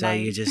trippy, and so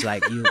night. you just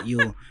like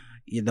you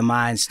the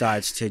mind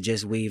starts to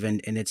just weave in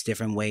its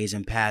different ways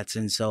and paths,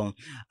 and so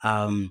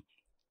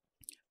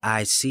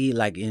I see,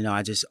 like,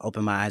 I just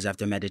open my eyes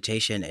after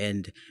meditation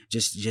and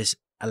just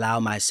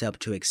allow myself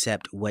to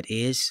accept what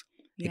is.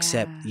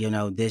 Accept,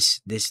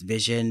 this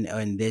vision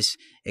and this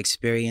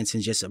experience,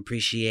 and just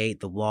appreciate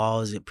the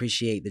walls,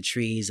 appreciate the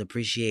trees,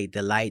 appreciate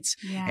the lights,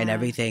 and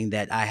everything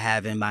that I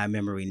have in my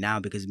memory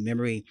now. Because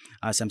memory,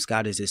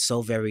 samskaras, is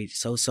so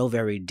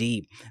very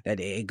deep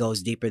that it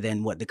goes deeper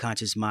than what the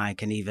conscious mind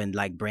can even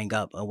like bring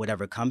up, or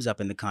whatever comes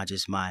up in the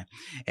conscious mind.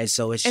 And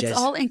so it's just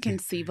all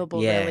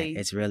inconceivable. Yeah,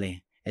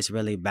 really. It's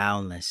really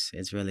boundless.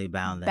 It's really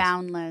boundless.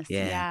 Boundless,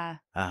 yeah.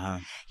 Uh-huh.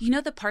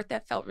 The part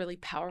that felt really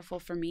powerful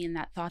for me in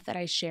that thought that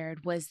I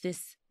shared was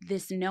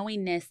this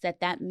knowingness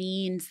that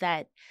means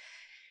that,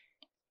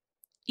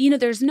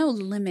 there's no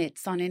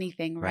limits on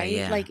anything, right?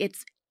 Yeah. Like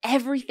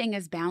everything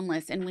is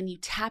boundless. And when you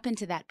tap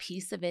into that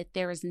piece of it,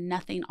 there is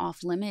nothing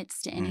off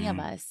limits to any of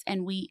us.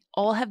 And we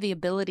all have the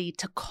ability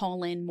to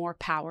call in more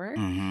power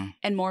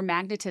and more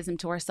magnetism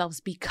to ourselves,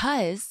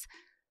 because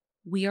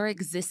we are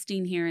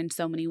existing here in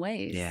so many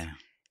ways. Yeah.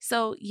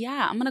 So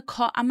I'm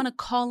gonna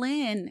call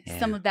in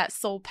some of that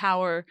soul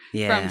power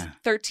from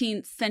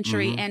 13th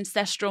century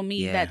ancestral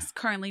me that's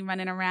currently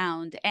running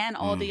around, and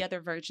all the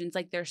other versions.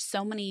 Like, there's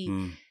so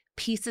many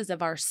pieces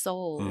of our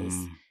souls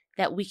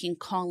that we can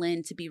call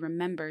in to be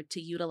remembered,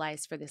 to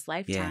utilize for this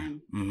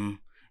lifetime.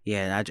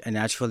 Yeah, and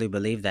I truly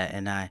believe that,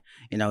 and I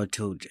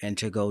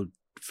to go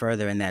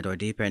further in that, or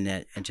deeper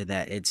into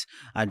that, it's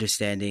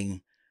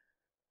understanding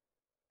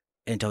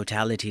in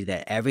totality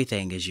that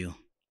everything is you.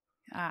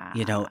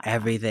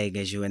 Everything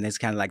is you, and it's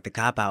kind of like the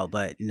cop out,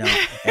 but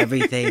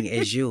everything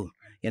is you.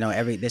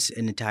 This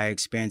entire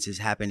experience is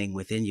happening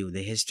within you.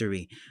 The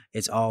history,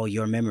 it's all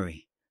your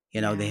memory.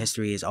 The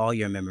history is all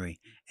your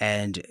memory,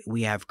 and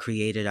we have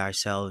created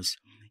ourselves,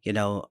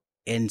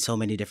 in so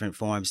many different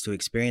forms, to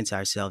experience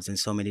ourselves in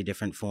so many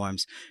different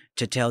forms,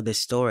 to tell this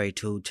story,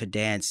 to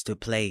dance, to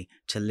play,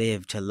 to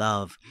live, to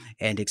love,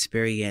 and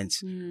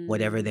experience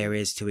whatever there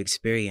is to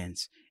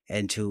experience.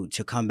 And to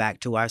come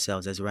back to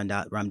ourselves, as Ram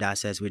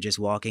Dass says, we're just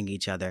walking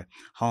each other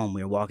home.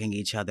 We're walking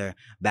each other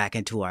back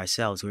into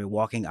ourselves. We're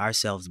walking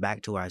ourselves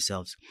back to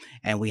ourselves.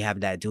 And we have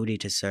that duty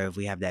to serve.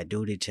 We have that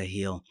duty to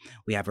heal.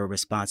 We have a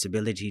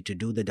responsibility to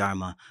do the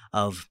Dharma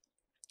of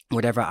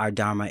whatever our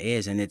Dharma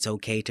is, and it's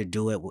okay to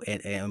do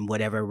it in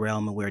whatever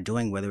realm we're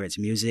doing, whether it's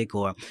music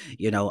or,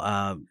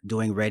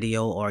 doing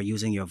radio, or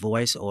using your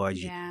voice, or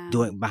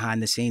doing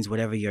behind the scenes,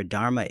 whatever your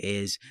Dharma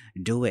is,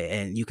 do it.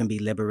 And you can be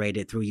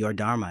liberated through your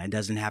Dharma. It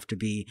doesn't have to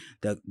be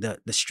the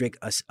strict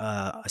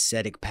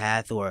ascetic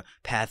path or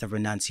path of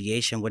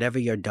renunciation. Whatever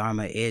your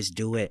Dharma is,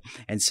 do it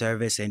in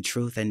service and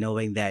truth, and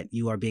knowing that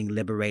you are being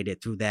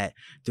liberated through that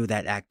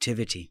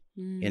activity.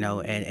 And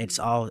it's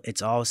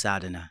all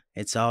sadhana.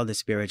 It's all the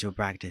spiritual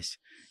practice.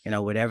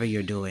 Whatever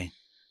you're doing.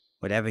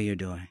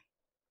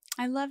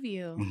 I love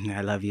you.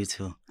 I love you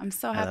too. I'm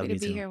so happy to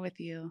be here with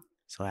you.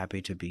 So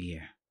happy to be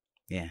here.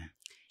 Yeah.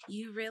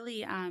 You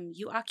really,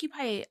 you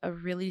occupy a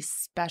really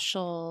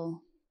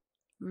special,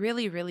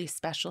 really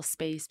special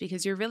space,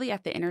 because you're really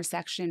at the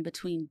intersection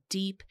between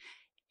deep,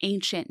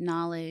 ancient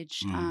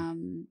knowledge,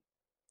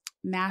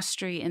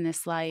 mastery in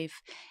this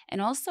life,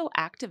 and also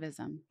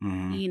activism.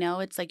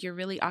 It's like you're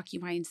really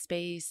occupying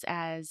space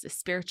as a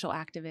spiritual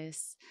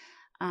activist.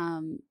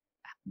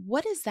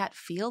 What does that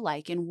feel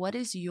like, and what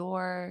is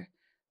your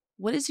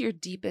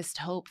deepest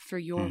hope for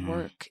your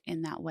work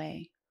in that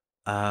way?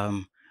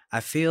 I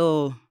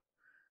feel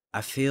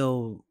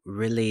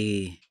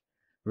really,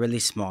 really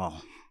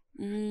small.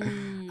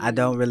 I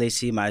don't really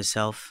see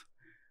myself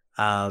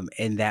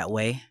in that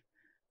way.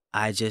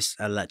 I just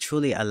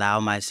truly allow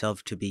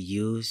myself to be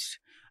used.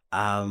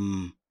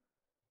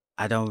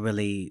 I don't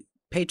really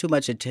pay too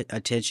much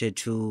attention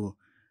to,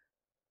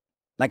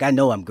 like, I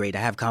know I'm great. I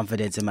have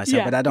confidence in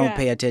myself, but I don't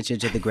pay attention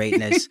to the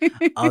greatness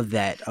of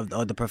that,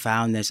 or the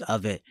profoundness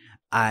of it.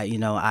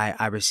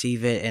 I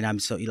receive it, and I'm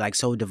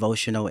so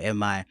devotional in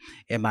my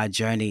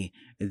journey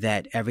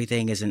that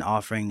everything is an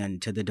offering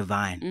unto the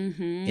divine.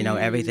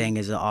 Everything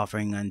is an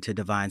offering unto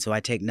divine. So I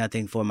take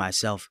nothing for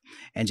myself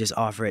and just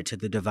offer it to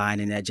the divine,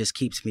 and that just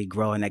keeps me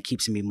growing, that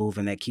keeps me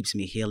moving, that keeps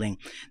me healing,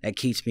 that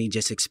keeps me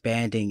just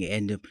expanding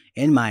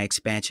in my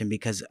expansion,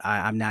 because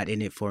I'm not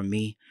in it for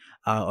me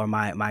or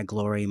my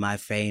glory, my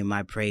fame,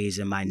 my praise,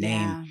 and my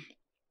name. Yeah.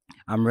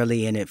 I'm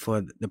really in it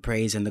for the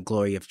praise and the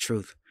glory of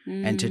truth.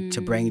 And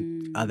to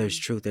bring others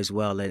truth as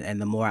well.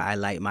 And the more I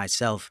light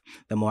myself,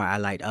 the more I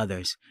light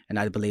others. And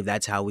I believe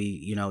that's how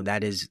that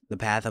is the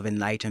path of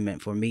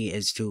enlightenment for me,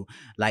 is to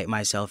light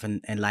myself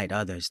and light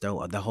others.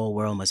 The whole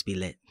world must be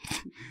lit.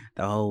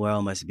 The whole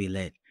world must be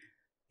lit.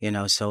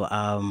 So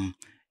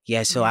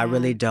I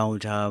really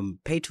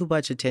don't pay too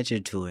much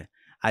attention to it.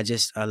 I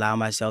just allow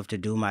myself to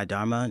do my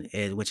Dharma,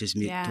 which is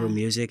through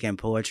music and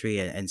poetry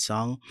and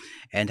song,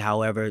 and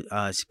however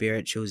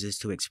spirit chooses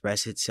to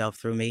express itself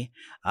through me.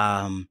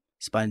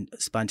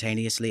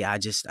 Spontaneously, I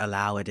just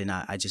allow it, and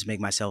I just make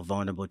myself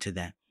vulnerable to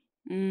that.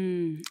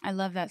 I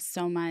love that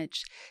so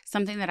much.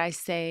 Something that I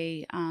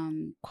say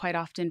quite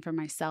often for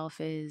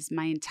myself is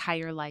my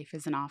entire life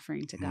is an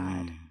offering to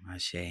God.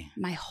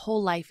 My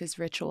whole life is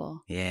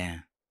ritual.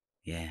 Yeah.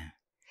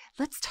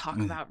 Let's talk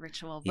about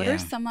ritual. What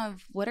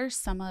are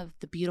some of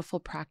the beautiful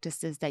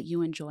practices that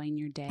you enjoy in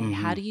your day?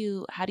 How do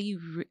you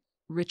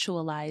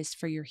ritualize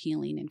for your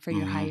healing and for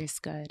your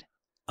highest good?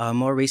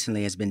 More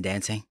recently, it's been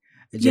dancing.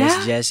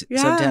 Just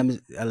sometimes,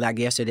 like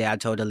yesterday, I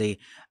totally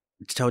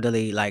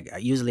like.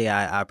 Usually,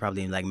 I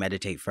probably like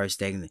meditate first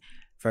thing,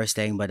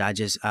 but I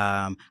just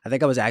I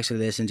think I was actually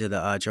listening to the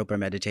Chopra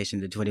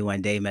meditation, the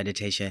 21-day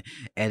meditation,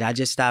 and I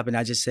just stopped and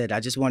I just said I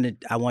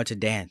want to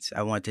dance.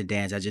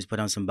 I just put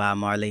on some Bob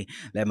Marley,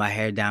 let my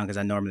hair down because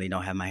I normally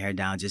don't have my hair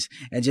down, just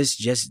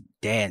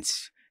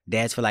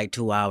dance for like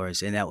 2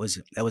 hours, and that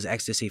was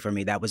ecstasy for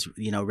me. That was,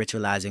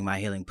 ritualizing my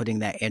healing, putting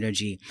that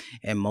energy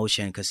in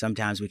motion, because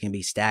sometimes we can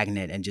be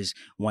stagnant and just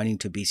wanting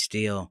to be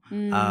still.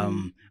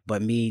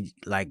 But me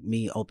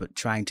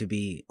trying to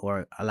be,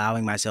 or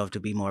allowing myself to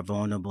be more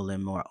vulnerable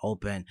and more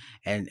open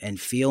and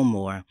feel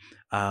more.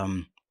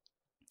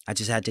 I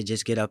just had to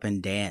just get up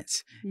and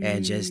dance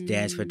and just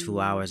dance for 2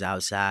 hours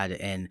outside.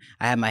 And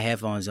I had my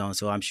headphones on,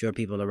 so I'm sure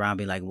people around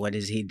me like, what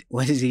is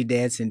he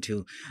dancing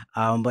to?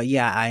 But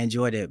yeah, I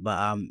enjoyed it.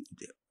 But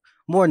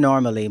more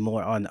normally,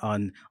 more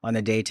on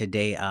a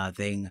day-to-day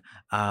thing,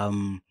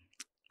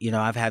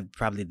 I've had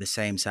probably the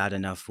same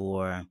sadhana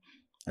for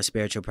a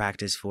spiritual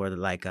practice for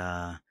like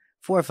 4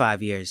 or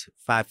 5 years,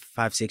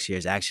 6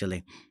 years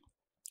actually.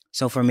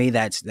 So for me,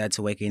 that's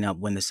waking up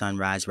when the sun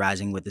rises,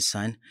 rising with the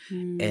sun,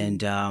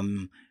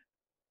 and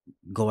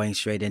going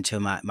straight into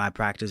my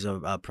practice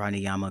of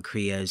pranayama,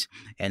 kriyas,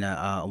 and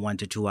a 1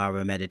 to 2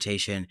 hour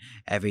meditation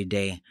every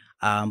day.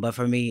 But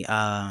for me,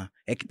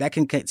 that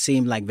can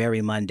seem like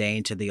very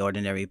mundane to the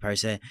ordinary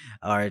person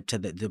or to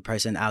the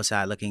person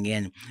outside looking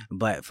in.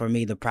 But for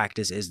me, the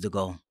practice is the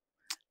goal.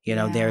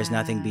 There is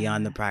nothing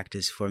beyond the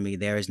practice for me.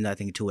 There is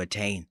nothing to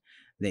attain.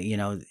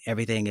 That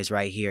everything is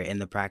right here in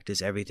the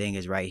practice. Everything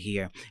is right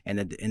here,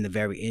 and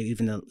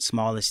even the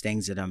smallest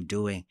things that I'm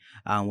doing,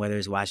 whether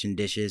it's washing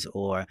dishes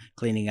or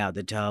cleaning out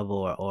the tub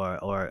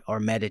or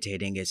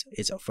meditating,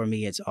 it's for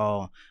me, it's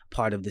all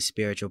part of the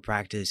spiritual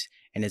practice,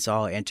 and it's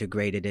all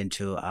integrated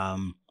into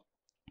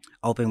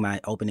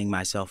opening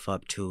myself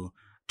up to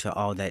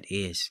all that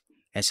is.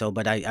 And so,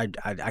 but I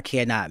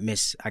cannot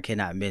miss.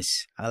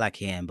 Well, I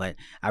can, but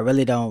I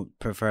really don't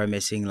prefer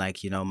missing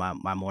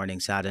my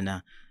morning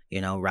sadhana.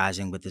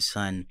 Rising with the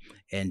sun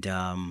and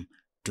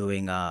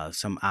doing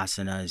some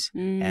asanas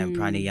and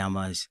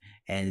pranayamas,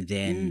 and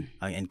then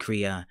and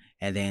kriya,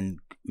 and then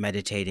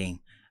meditating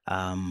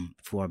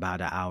for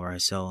about an hour or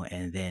so,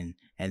 and then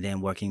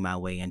working my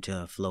way into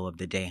a flow of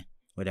the day,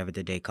 whatever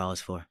the day calls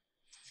for.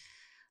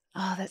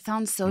 Oh, that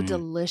sounds so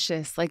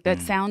delicious. Like that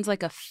sounds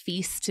like a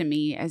feast to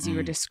me as you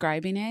were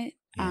describing it.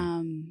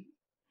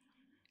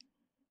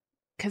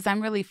 Because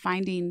I'm really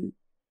finding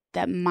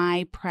that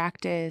my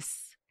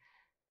practice,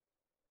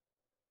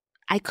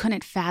 I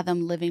couldn't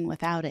fathom living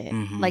without it.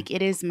 Like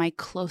it is my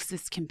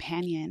closest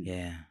companion.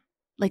 Yeah.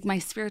 Like my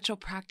spiritual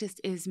practice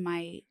is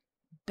my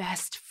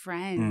best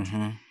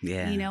friend.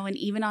 Yeah. And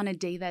even on a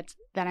day that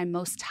I'm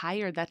most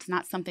tired, that's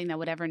not something that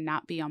would ever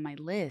not be on my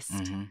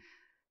list.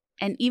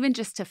 And even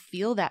just to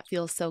feel that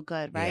feels so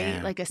good, right?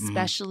 Yeah. Like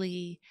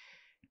especially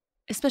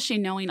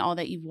knowing all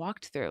that you've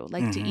walked through.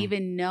 Like to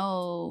even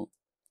know.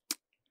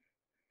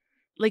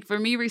 Like for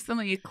me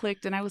recently it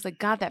clicked and I was like,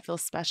 God, that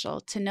feels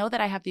special to know that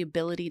I have the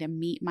ability to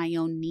meet my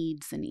own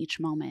needs in each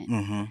moment.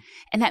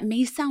 And that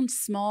may sound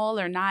small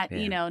or not,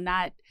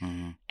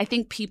 I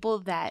think people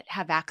that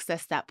have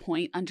accessed that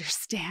point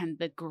understand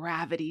the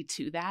gravity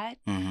to that.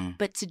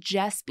 But to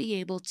just be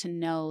able to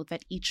know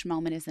that each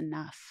moment is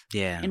enough.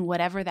 Yeah. And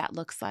whatever that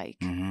looks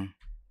like.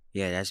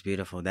 Yeah, that's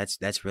beautiful.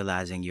 That's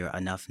realizing your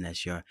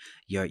enoughness,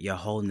 your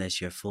wholeness,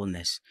 your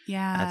fullness.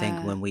 Yeah. I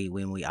think when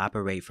we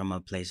operate from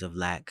a place of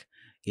lack,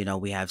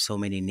 we have so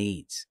many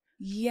needs.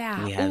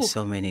 Yeah. We have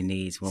so many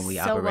needs when we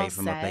operate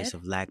from a place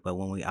of lack. But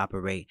when we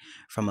operate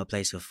from a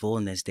place of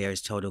fullness,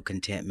 there's total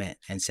contentment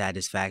and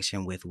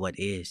satisfaction with what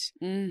is.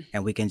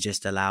 And we can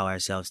just allow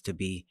ourselves to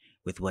be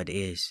with what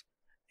is,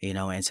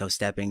 and so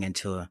stepping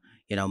into,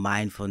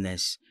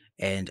 mindfulness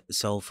and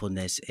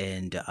soulfulness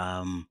and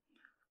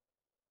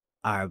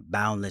our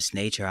boundless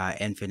nature, our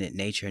infinite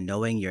nature,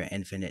 knowing your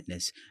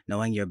infiniteness,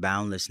 knowing your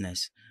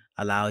boundlessness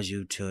allows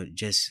you to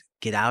just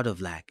get out of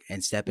lack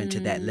and step into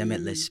that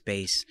limitless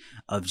space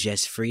of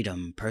just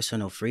freedom,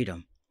 personal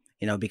freedom,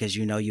 because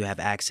you have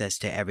access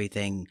to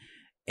everything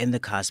in the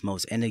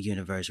cosmos, in the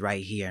universe,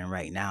 right here and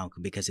right now,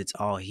 because it's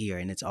all here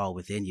and it's all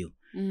within you,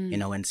 and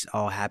it's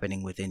all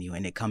happening within you,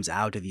 and it comes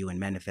out of you and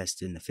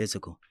manifests in the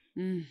physical.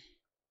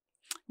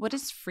 What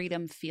does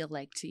freedom feel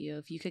like to you?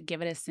 If you could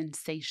give it a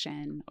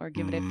sensation or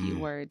give it a few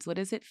words, what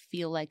does it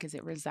feel like as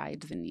it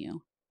resides in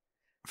you?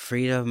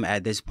 Freedom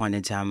at this point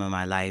in time in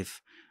my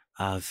life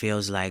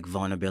feels like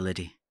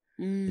vulnerability.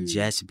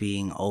 Just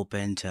being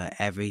open to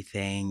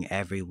everything,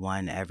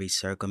 everyone, every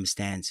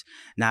circumstance,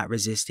 not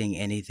resisting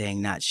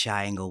anything, not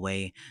shying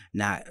away,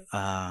 not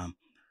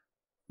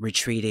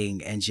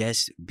retreating and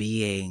just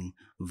being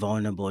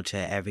vulnerable to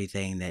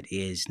everything that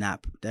is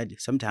not, that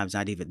sometimes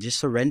not even, just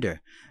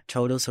surrender.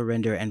 Total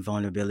surrender and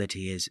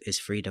vulnerability is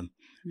freedom.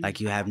 Like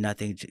you have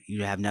nothing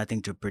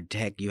to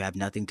protect, you have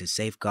nothing to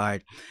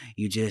safeguard.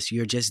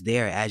 You're just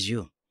there as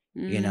you,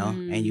 you know,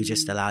 and you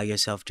just allow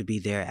yourself to be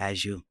there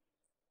as you.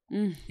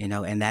 You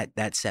know, and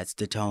that sets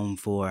the tone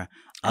for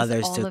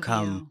others to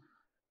come.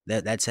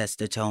 That sets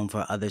the tone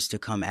for others to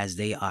come as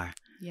they are.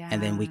 Yeah.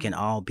 And then we can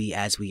all be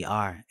as we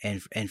are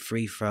and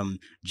free from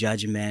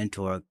judgment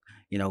or,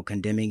 you know,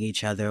 condemning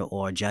each other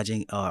or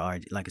judging or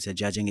like I said,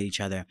 judging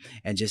each other,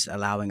 and just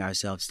allowing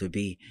ourselves to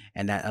be.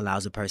 And that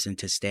allows a person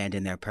to stand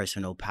in their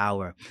personal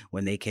power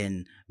when they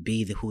can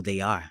be who they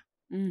are,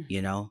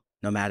 you know,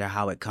 no matter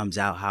how it comes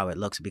out, how it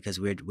looks, because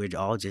we're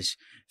all just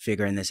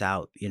figuring this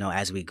out, you know,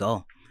 as we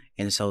go.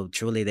 And so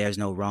truly there's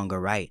no wrong or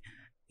right,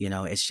 you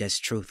know, it's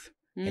just truth,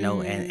 you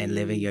know, and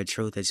living your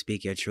truth and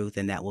speak your truth,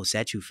 and that will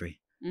set you free.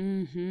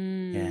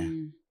 Yeah.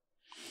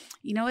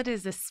 You know, it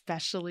is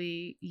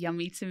especially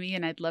yummy to me,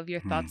 and I'd love your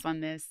thoughts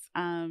on this.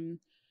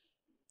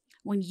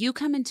 When you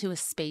come into a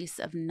space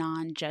of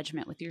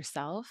non-judgment with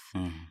yourself,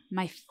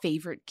 my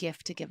favorite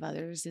gift to give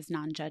others is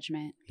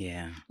non-judgment.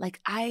 Yeah. Like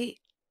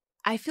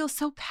I feel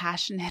so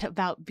passionate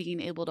about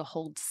being able to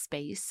hold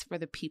space for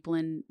the people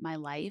in my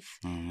life.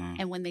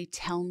 And when they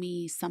tell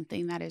me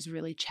something that is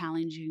really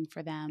challenging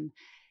for them,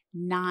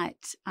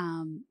 not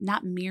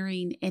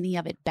mirroring any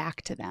of it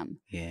back to them.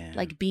 Yeah.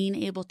 Like being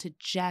able to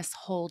just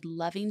hold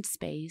loving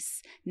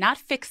space, not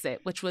fix it,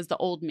 which was the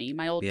old me,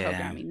 my old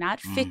programming, not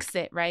fix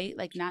it, right?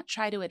 Like not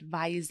try to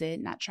advise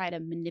it, not try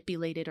to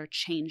manipulate it or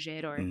change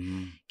it or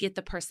get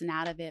the person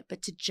out of it,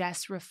 but to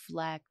just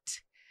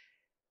reflect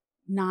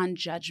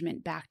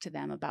non-judgment back to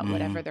them about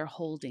whatever they're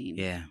holding.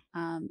 Yeah.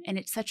 And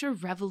it's such a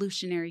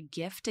revolutionary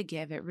gift to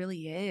give. It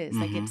really is.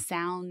 Like it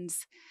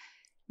sounds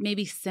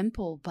maybe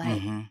simple,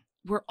 but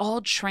we're all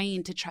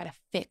trained to try to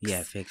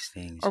fix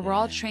things. Or we're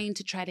all trained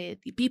to try to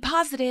be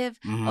positive.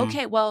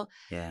 Okay, well,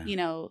 you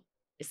know,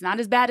 it's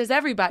not as bad as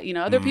everybody, you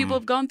know, other people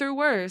have gone through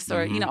worse,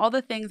 or, you know, all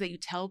the things that you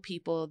tell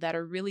people that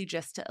are really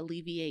just to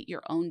alleviate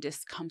your own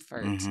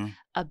discomfort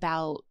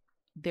about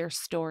their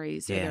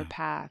stories or their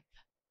path.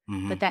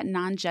 But that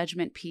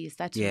non-judgment piece,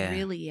 that's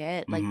really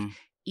it. Like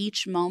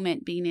each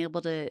moment being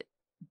able to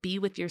be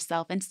with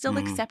yourself and still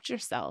accept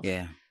yourself.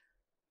 Yeah.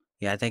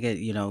 Yeah, I think it,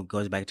 you know,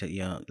 goes back to,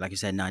 you know, like you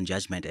said,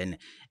 non-judgment and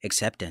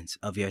acceptance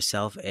of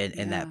yourself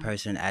and that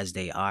person as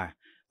they are,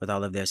 with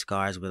all of their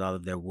scars, with all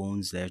of their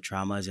wounds, their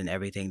traumas, and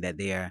everything that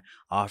they are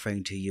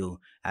offering to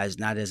you, as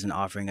not as an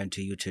offering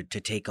unto you to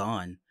take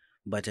on,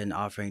 but an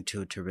offering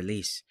to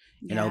release.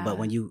 You know, but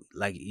when you,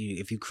 like,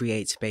 if you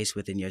create space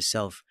within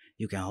yourself,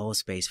 you can hold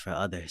space for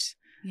others.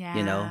 Yeah.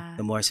 You know,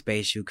 the more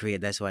space you create,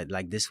 that's why,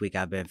 like this week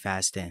I've been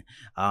fasting,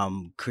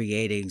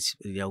 creating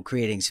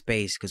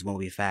space, because when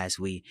we fast,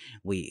 we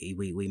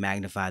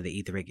magnify the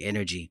etheric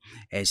energy.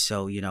 And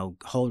so, you know,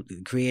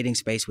 creating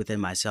space within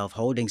myself,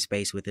 holding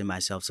space within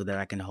myself so that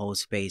I can hold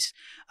space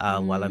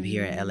while I'm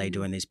here in LA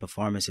doing these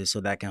performances,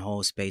 so that I can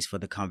hold space for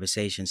the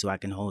conversation, so I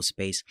can hold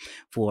space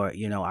for,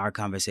 you know, our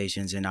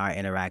conversations and our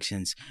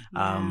interactions.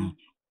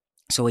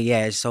 So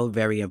yeah, it's so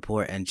very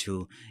important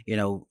to, you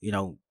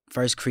know,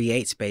 first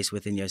create space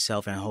within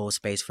yourself and hold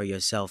space for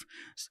yourself,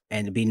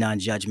 and be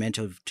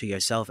non-judgmental to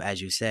yourself,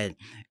 as you said,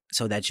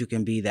 so that you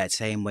can be that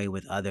same way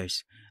with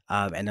others,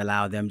 and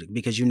allow them to,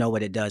 because you know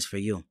what it does for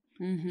you.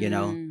 You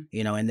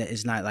know, and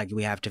it's not like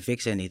we have to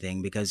fix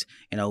anything, because,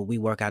 you know, we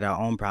work out our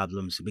own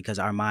problems, because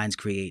our minds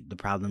create the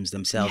problems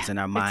themselves, and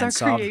our minds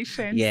solve.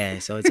 Creation. Yeah,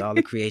 so it's all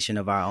the creation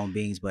of our own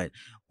beings. But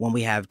when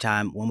we have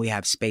time, when we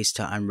have space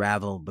to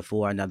unravel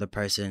before another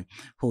person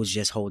who's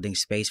just holding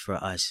space for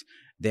us,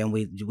 then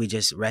we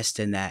just rest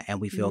in that, and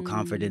we feel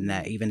comfort in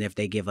that, even if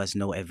they give us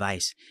no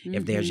advice,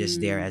 if they're just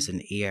there as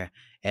an ear.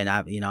 And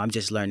I'm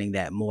just learning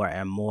that more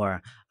and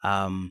more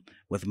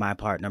with my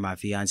partner, my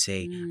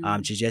fiance,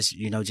 to just,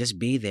 you know, just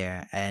be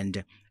there.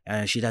 And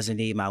she doesn't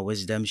need my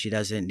wisdom. She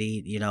doesn't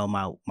need, you know,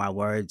 my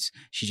words.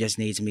 She just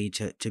needs me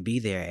to be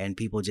there. And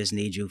people just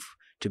need you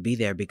to be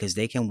there, because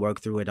they can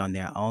work through it on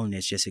their own.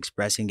 It's just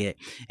expressing it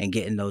and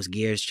getting those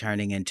gears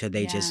turning until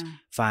they just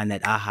find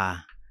that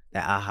aha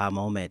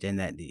moment, and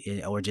that,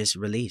 or just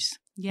release,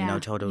 you know,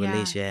 total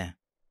release. Yeah.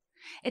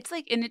 It's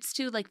like, and it's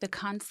too like the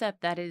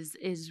concept that is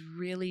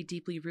really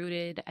deeply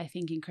rooted, I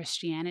think, in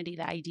Christianity,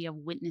 the idea of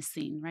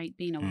witnessing, right?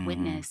 Being a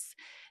witness.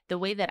 The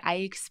way that I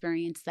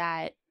experience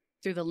that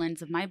through the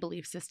lens of my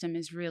belief system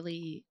is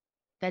really,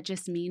 that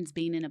just means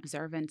being in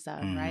observance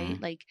of, right?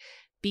 Like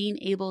being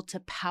able to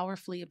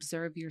powerfully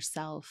observe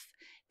yourself,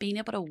 being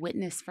able to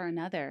witness for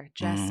another.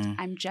 Just,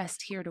 I'm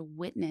just here to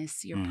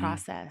witness your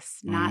process,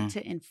 not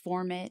to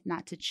inform it,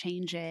 not to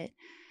change it.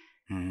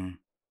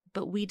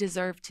 But we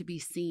deserve to be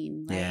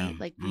seen, right? Yeah.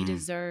 Like we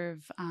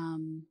deserve, I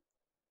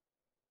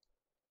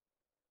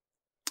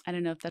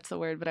don't know if that's the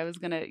word, but I was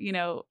going to, you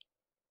know,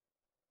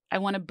 I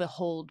want to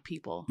behold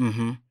people.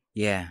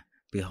 Yeah.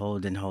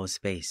 Behold and hold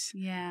space.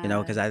 Yeah. You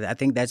know, because I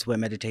think that's what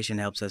meditation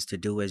helps us to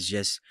do, is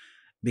just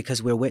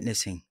because we're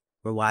witnessing.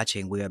 We're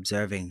watching, we're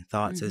observing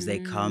thoughts as they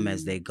come,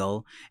 as they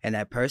go. And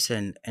that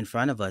person in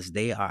front of us,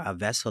 they are a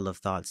vessel of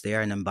thoughts. They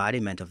are an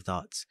embodiment of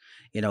thoughts,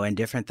 and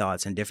different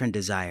thoughts and different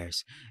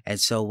desires. And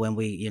so when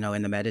we,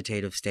 in the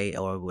meditative state,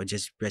 or we're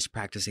just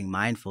practicing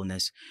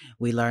mindfulness,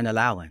 we learn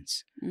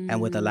allowance. And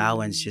with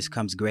allowance just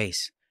comes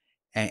grace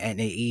and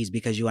ease,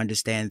 because you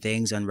understand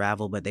things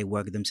unravel, but they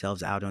work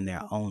themselves out on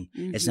their own.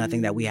 It's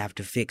nothing that we have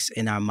to fix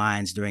in our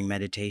minds during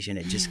meditation.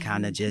 It just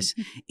kind of just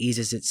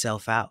eases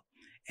itself out.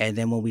 And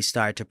then when we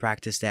start to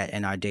practice that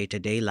in our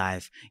day-to-day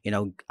life,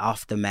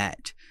 off the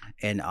mat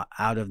and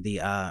out of the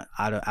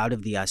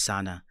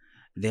asana,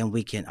 then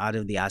we can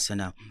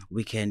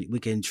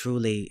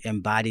truly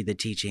embody the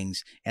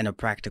teachings in a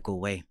practical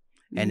way.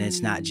 And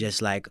it's not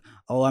just like,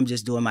 oh, I'm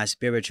just doing my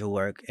spiritual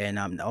work, and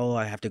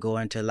I have to go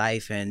into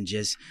life and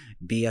just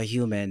be a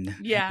human,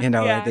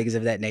 and things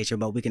of that nature.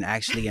 But we can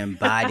actually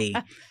embody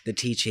the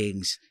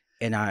teachings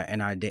in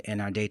our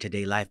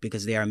day-to-day life,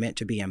 because they are meant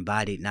to be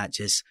embodied, not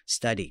just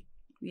studied.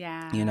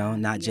 Yeah.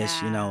 Not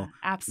just,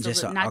 absolutely.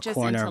 just not a just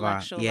corner of our,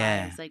 pull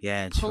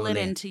truly. it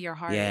into your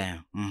heart. Yeah.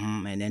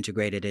 And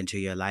integrate it into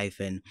your life,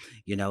 and,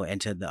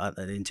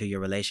 into your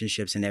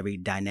relationships and every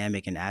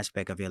dynamic and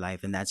aspect of your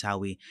life. And that's how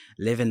we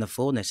live in the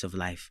fullness of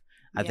life.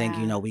 I think,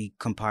 we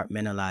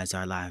compartmentalize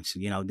our lives.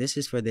 This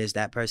is for this,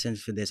 that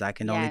person's for this. I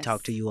can only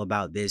talk to you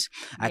about this.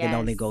 I can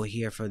only go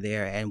here for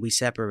there. And we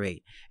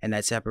separate. And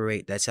that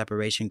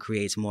separation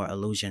creates more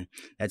illusion.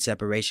 That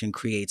separation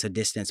creates a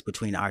distance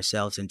between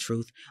ourselves and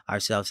truth,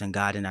 ourselves and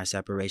God, and our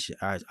separation,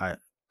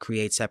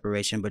 creates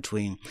separation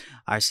between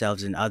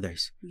ourselves and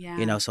others.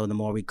 Yeah. So the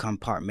more we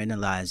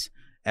compartmentalize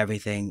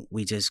everything,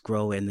 we just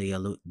grow in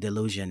the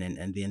delusion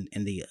and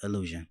in the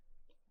illusion.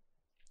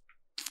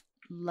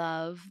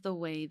 Love the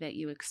way that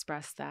you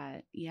express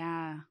that.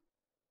 Yeah.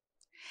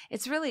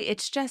 It's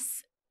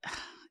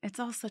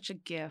all such a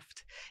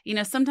gift.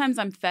 Sometimes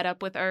I'm fed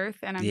up with Earth,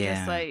 and I'm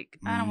just like,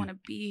 I don't want to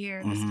be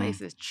here. This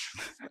place is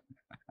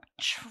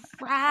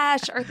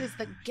trash. Earth is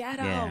the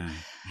ghetto. Yeah.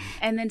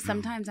 And then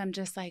sometimes I'm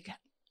just like,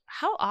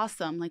 how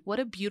awesome. Like, what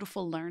a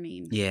beautiful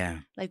learning. Yeah.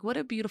 Like, what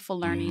a beautiful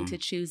learning to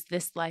choose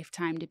this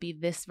lifetime to be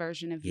this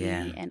version of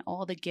me, and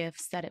all the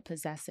gifts that it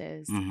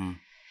possesses.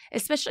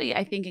 Especially,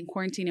 I think, in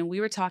quarantine, and we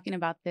were talking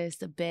about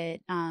this a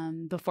bit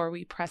before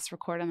we press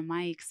record on the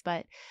mics,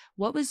 but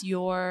what was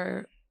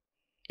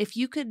if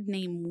you could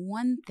name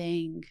one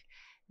thing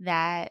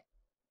that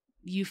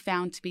you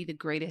found to be the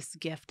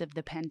greatest gift of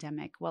the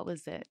pandemic, what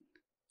was it?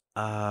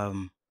 I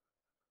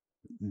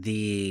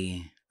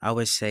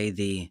would say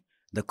the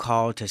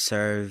call to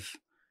serve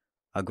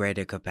in a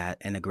greater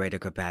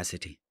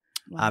capacity.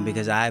 Wow.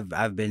 Because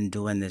I've been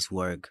doing this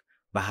work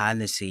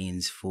behind the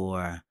scenes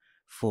for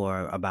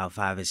about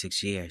 5 or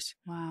 6 years.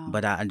 Wow.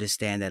 But I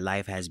understand that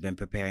life has been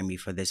preparing me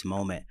for this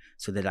moment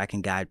so that I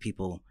can guide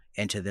people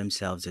into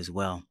themselves as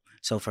well.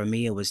 So for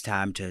me, it was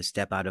time to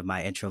step out of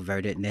my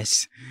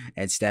introvertedness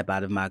and step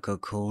out of my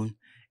cocoon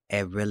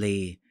and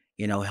really,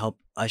 help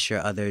usher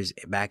others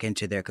back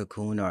into their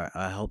cocoon, or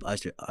help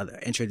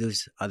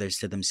introduce others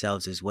to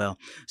themselves as well.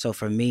 So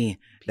for me,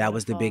 that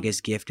was the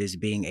biggest gift, is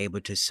being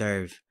able to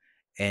serve,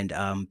 and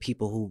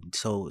people who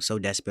so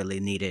desperately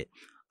needed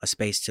a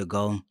space to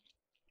go,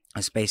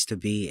 a space to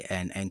be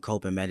and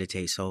cope and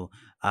meditate. So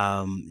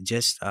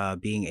just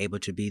being able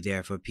to be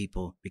there for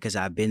people, because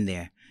I've been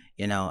there.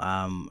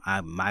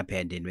 My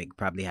pandemic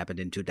probably happened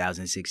in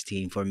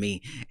 2016 for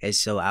me. And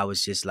so I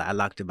was just like, I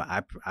locked up.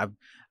 I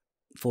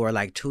for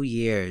like 2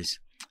 years,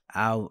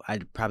 I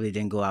probably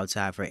didn't go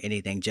outside for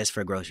anything, just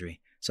for grocery.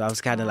 So I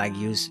was kind of like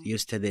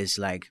used to this,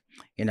 like,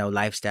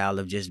 lifestyle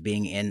of just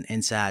being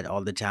inside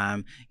all the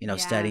time,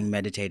 studying,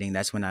 meditating.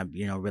 That's when I,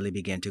 really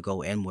began to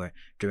go inward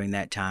during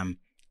that time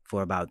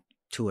for about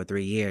 2 or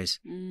 3 years.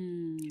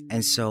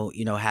 And so,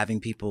 having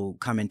people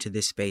come into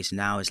this space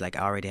now is like,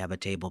 I already have a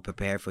table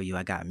prepared for you.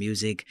 I got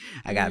music,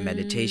 I got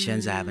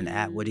meditations, I have an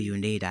app. What do you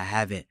need? I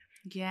have it.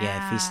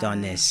 Yeah. Feast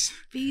on this.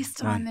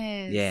 Feast on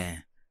this. Yeah.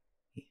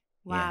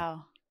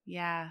 Wow.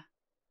 Yeah.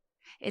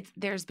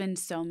 There's been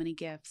so many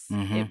gifts.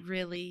 It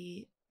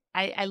really,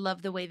 I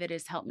love the way that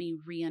it's helped me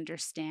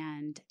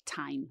re-understand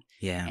time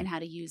and how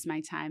to use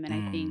my time. And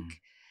I think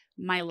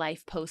my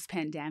life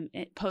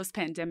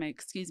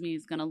post-pandemic,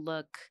 is going to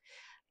look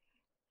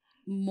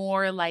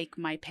more like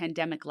my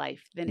pandemic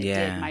life than it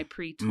did my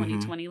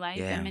pre-2020 life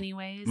in many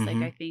ways. Like,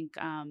 I think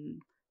I'm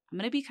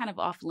going to be kind of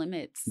off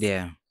limits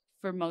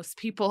for most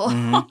people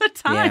all the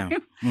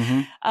time.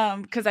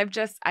 Because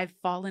I've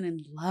fallen in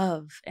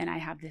love, and I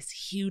have this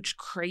huge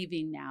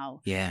craving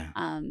now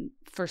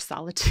for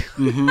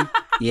solitude.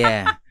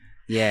 Yeah,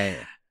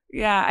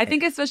 I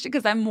think especially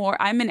because I'm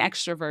an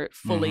extrovert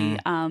fully.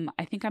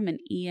 I think I'm an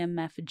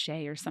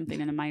EMFJ or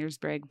something in the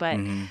Myers-Briggs, but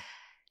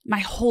my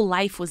whole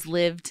life was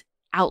lived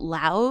out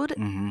loud.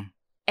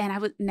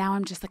 And now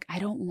I'm just like, I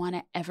don't want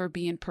to ever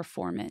be in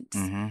performance.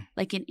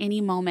 Like, in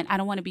any moment, I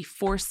don't want to be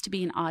forced to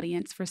be an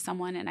audience for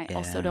someone. And I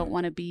also don't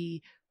want to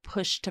be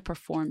pushed to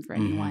perform for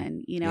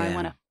anyone. I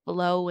want to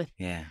flow with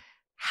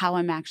how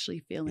I'm actually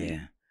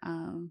feeling.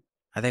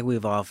 I think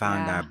we've all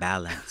found our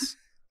balance.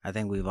 I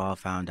think we've all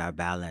found our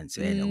balance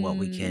and what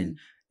we can,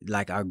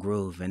 like our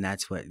groove, and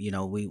that's what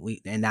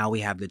we and now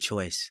we have the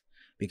choice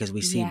because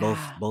we see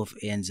both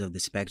ends of the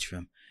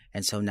spectrum,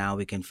 and so now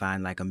we can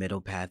find like a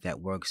middle path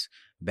that works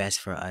best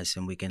for us,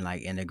 and we can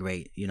like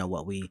integrate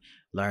what we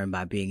learn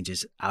by being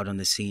just out on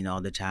the scene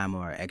all the time,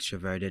 or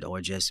extroverted,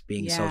 or just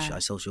being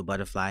a social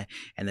butterfly,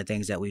 and the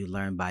things that we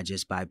learn by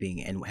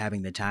being and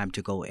having the time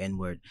to go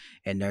inward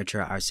and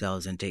nurture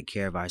ourselves and take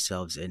care of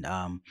ourselves and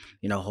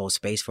hold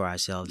space for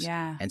ourselves.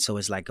 And so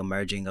it's like a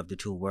merging of the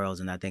two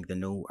worlds, and I think the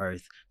new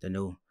earth, the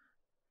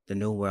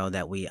new world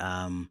that we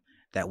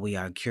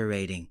are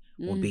curating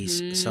will be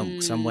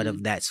somewhat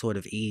of that sort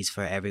of ease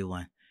for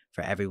everyone.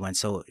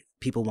 So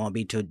people won't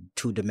be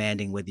too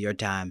demanding with your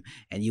time,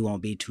 and you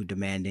won't be too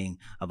demanding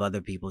of other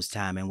people's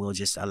time, and we'll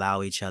just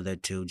allow each other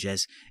to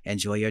just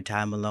enjoy your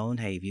time alone.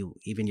 Hey,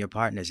 even your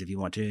partners, if you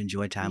want to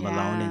enjoy time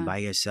alone and by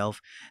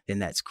yourself, then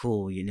that's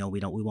cool. We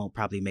won't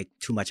probably make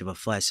too much of a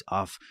fuss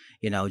off,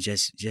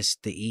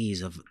 just the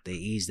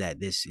ease that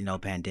this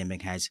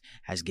pandemic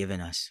has given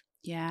us.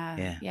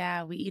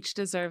 Yeah. We each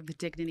deserve the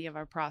dignity of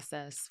our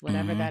process,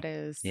 whatever that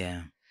is.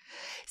 Yeah.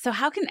 So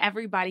how can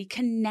everybody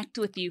connect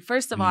with you?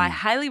 First of all, I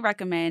highly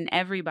recommend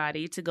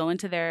everybody to go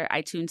into their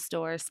iTunes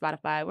store,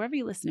 Spotify, wherever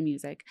you listen to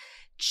music,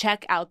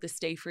 check out the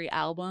Stay Free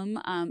album.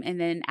 And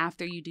then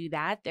after you do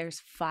that, there's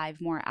 5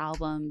 more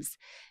albums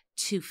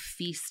to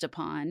feast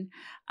upon.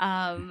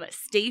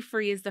 Stay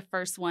Free is the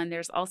first one.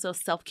 There's also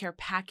Self-Care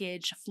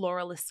Package,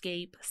 Floral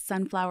Escape,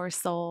 Sunflower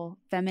Soul,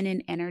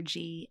 Feminine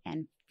Energy,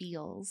 and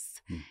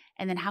Feels.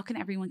 And then how can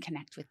everyone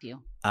connect with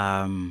you?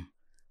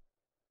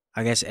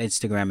 I guess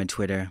Instagram and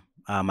Twitter.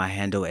 My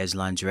handle is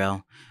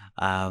Londrell,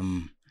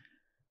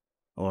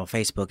 or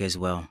Facebook as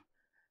well.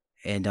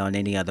 And on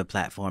any other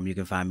platform, you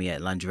can find me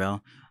at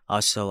Londrell.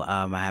 Also,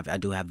 I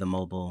do have the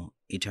mobile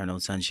Eternal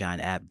Sunshine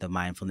app, the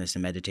mindfulness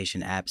and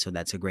meditation app. So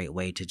that's a great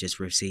way to just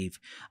receive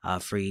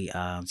free.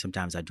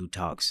 Sometimes I do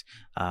talks,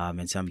 and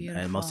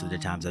most of the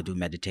times I do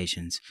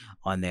meditations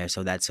on there.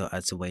 So that's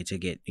a way to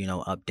get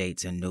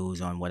updates and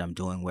news on what I'm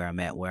doing, where I'm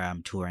at, where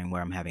I'm touring,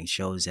 where I'm having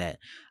shows at.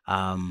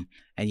 And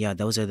yeah,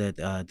 those are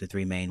the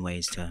 3 main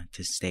ways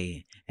to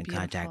stay in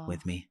contact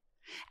with me.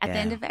 At the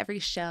end of every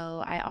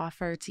show, I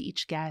offer to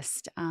each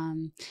guest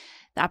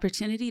the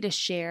opportunity to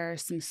share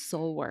some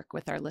soul work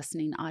with our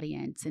listening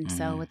audience. And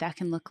so what that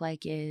can look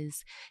like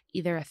is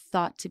either a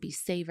thought to be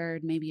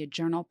savored, maybe a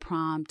journal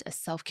prompt, a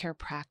self-care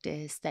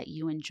practice that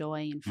you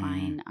enjoy and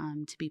find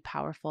to be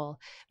powerful.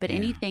 But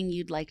anything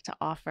you'd like to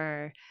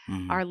offer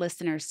our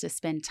listeners to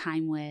spend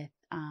time with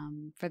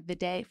for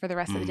the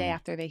rest of the day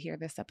after they hear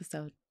this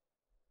episode.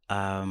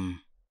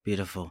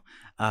 Beautiful.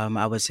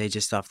 I would say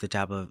just off the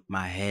top of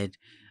my head,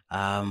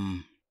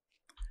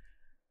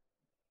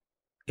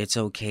 it's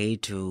okay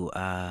to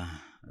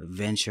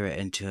venture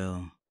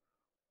into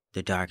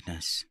the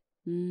darkness.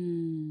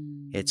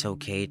 It's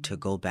okay to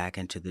go back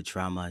into the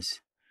traumas.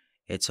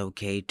 It's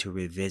okay to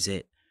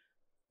revisit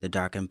the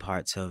darkened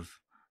parts of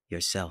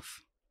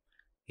yourself.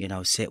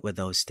 Sit with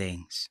those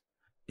things.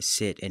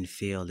 Sit and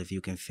feel. If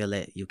you can feel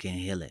it, you can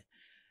heal it.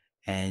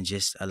 And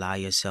just allow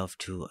yourself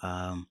to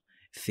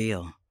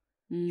feel.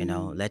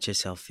 Let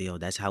yourself feel.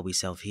 That's how we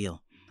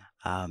self-heal.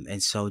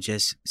 And so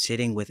just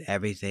sitting with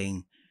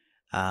everything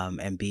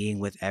and being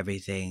with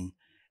everything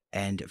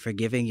and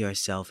forgiving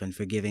yourself and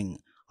forgiving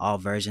all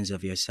versions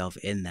of yourself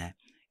in that,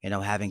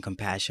 having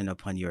compassion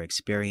upon your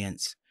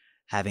experience,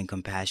 having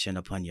compassion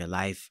upon your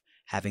life,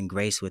 having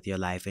grace with your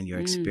life and your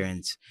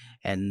experience,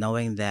 and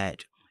knowing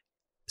that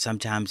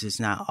sometimes it's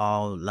not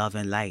all love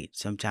and light.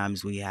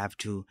 Sometimes we have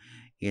to,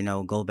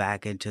 go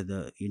back into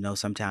the,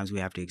 sometimes we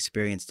have to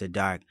experience the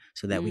dark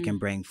so that we can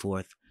bring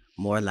forth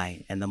more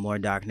light. And the more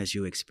darkness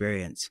you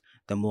experience,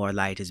 the more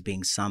light is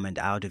being summoned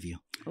out of you.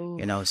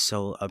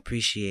 So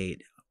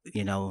appreciate,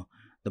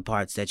 the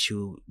parts that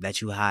you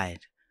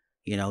hide.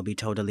 Be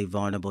totally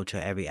vulnerable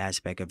to every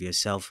aspect of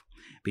yourself.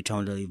 Be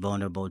totally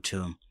vulnerable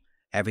to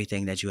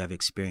everything that you have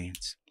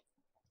experienced,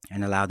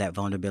 and allow that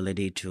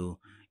vulnerability to,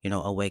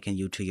 awaken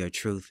you to your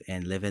truth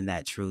and live in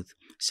that truth,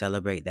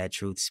 celebrate that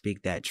truth,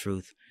 speak that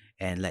truth,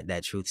 and let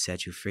that truth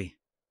set you free.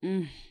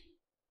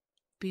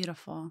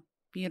 Beautiful.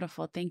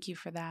 Beautiful. Thank you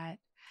for that.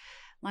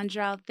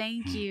 Londrell,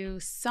 thank you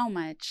so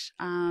much.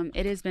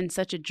 It has been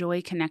such a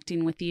joy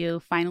connecting with you,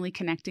 finally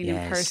connecting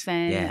in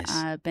person.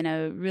 Been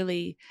a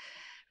really,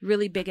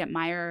 really big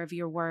admirer of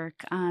your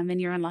work. And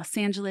you're in Los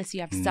Angeles.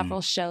 You have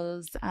several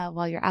shows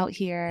while you're out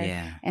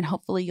here. And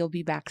hopefully you'll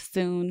be back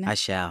soon. I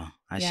shall.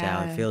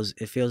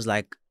 It feels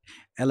like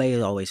LA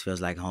always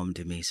feels like home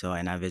to me. So,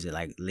 and I visit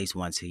like at least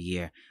once a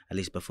year, at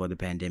least before the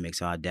pandemic.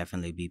 So I'll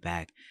definitely be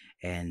back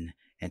and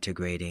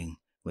integrating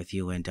with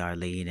you and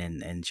Darlene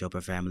and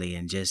Chopra family,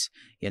 and just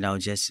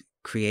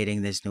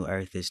creating this new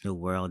earth, this new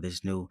world,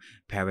 this new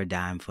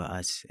paradigm for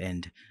us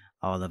and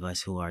all of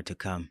us who are to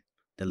come.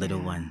 The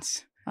little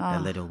ones, the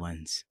little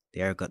ones.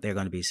 They're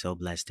going to be so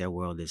blessed. Their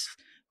world is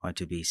going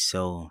to be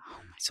so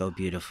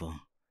beautiful,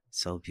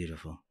 so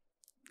beautiful.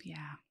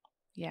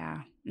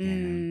 Yeah.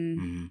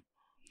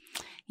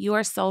 You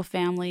are soul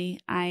family.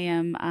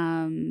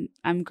 I'm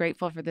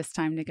grateful for this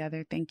time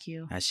together. Thank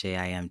you. Ashe,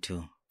 I am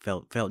too.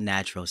 Felt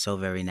natural, so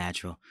very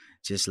natural.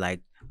 Just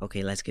like,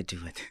 okay, let's get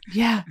to it.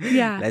 Yeah.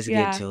 Let's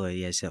get to it.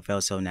 Yes, it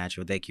felt so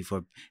natural. Thank you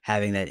for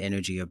having that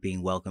energy of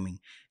being welcoming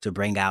to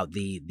bring out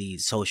the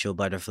social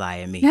butterfly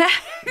in me,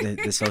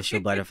 the social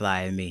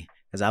butterfly in me.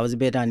 Because I was a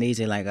bit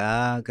uneasy, like,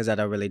 because I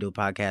don't really do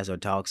podcasts or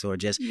talks or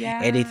just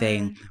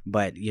anything.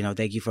 But,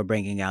 thank you for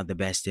bringing out the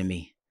best in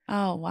me.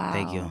 Oh, wow.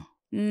 Thank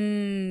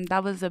you.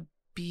 That was a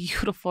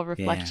beautiful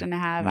reflection to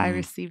have. I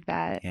received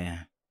that. Yeah.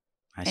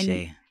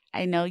 And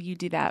I know you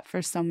do that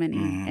for so many.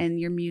 And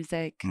your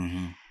music,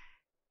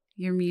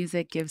 your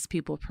music gives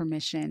people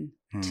permission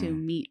to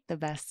meet the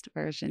best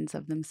versions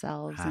of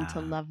themselves and to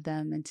love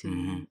them and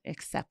to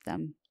accept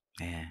them.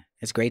 Yeah.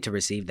 It's great to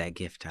receive that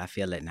gift. I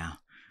feel it now.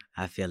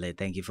 I feel it.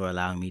 Thank you for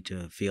allowing me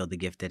to feel the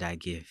gift that I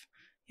give.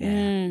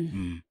 Yeah.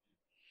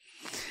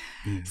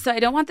 So I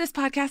don't want this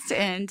podcast to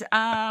end.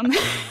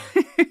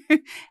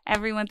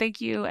 Everyone, thank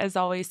you as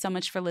always so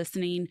much for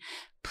listening.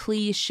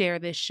 Please share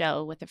this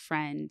show with a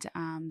friend.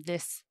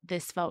 This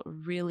felt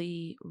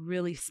really,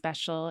 really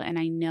special. And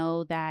I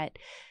know that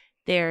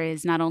there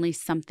is not only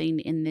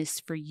something in this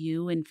for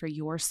you and for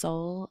your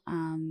soul,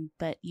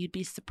 but you'd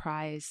be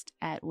surprised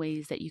at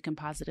ways that you can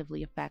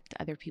positively affect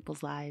other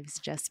people's lives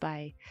just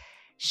by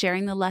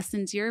sharing the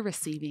lessons you're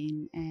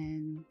receiving.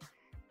 And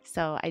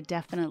so I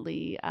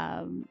definitely,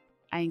 I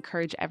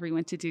encourage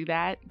everyone to do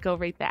that. Go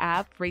rate the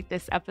app, rate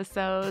this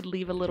episode,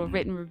 leave a little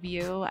written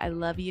review. I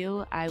love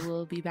you. I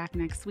will be back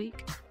next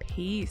week.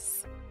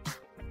 Peace.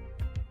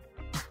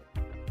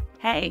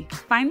 Hey,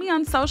 find me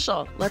on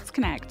social. Let's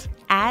connect.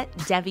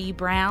 @Devi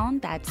Brown,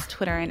 that's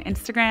Twitter and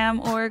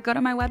Instagram, or go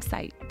to my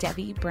website,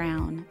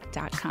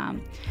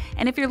 DeviBrown.com.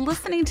 And if you're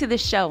listening to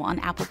this show on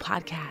Apple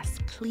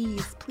Podcasts,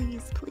 please,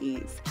 please,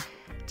 please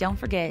don't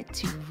forget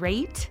to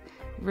rate,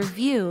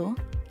 review,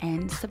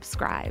 and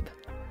subscribe.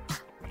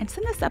 And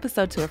send this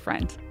episode to a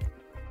friend.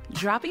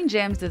 Dropping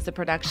Gems is a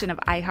production of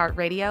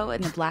iHeartRadio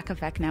and the Black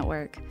Effect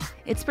Network.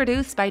 It's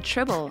produced by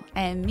Tribble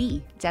and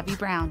me, Devi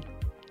Brown.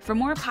 For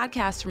more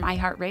podcasts from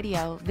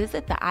iHeartRadio,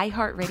 visit the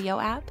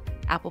iHeartRadio app,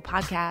 Apple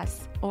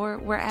Podcasts, or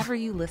wherever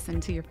you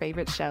listen to your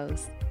favorite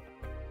shows.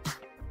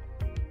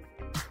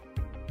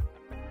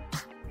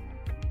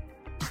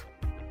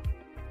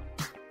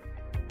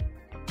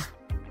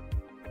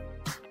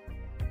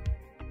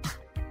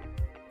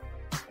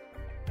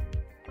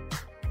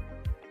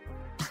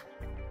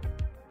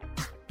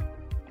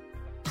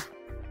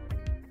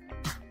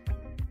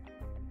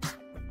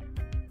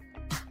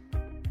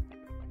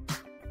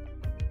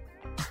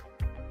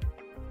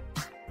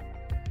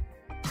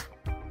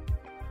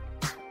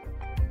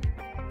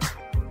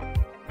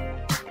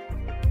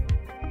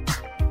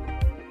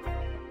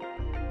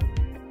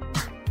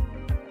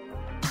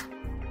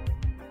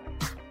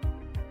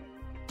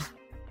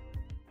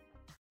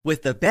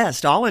 With the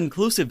best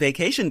all-inclusive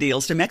vacation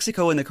deals to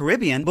Mexico and the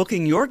Caribbean,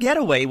 booking your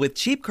getaway with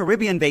Cheap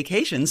Caribbean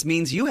Vacations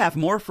means you have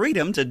more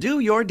freedom to do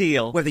your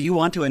deal. Whether you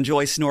want to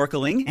enjoy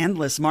snorkeling,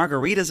 endless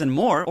margaritas, and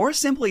more, or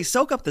simply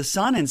soak up the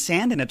sun and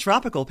sand in a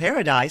tropical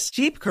paradise,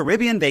 Cheap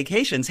Caribbean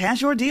Vacations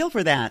has your deal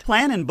for that.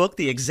 Plan and book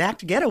the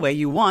exact getaway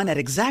you want at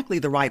exactly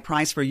the right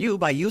price for you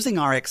by using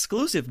our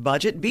exclusive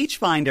budget Beach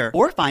Finder,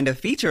 or find a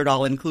featured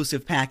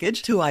all-inclusive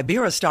package to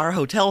Iberostar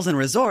Hotels and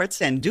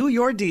Resorts and do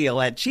your deal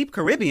at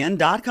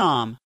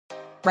cheapcaribbean.com.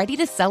 Ready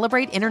to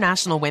celebrate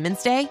International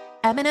Women's Day?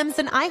 M&M's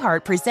and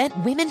iHeart present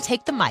Women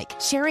Take the Mic,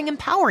 sharing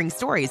empowering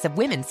stories of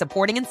women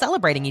supporting and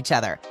celebrating each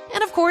other.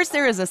 And of course,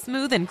 there is a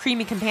smooth and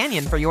creamy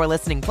companion for your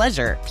listening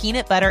pleasure,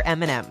 peanut butter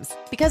M&M's.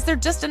 Because they're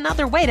just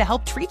another way to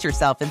help treat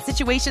yourself in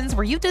situations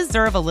where you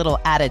deserve a little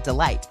added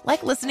delight,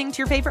 like listening to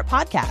your favorite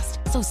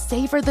podcast. So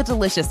savor the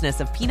deliciousness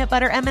of peanut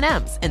butter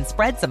M&M's and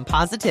spread some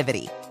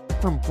positivity.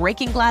 From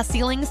breaking glass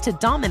ceilings to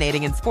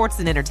dominating in sports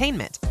and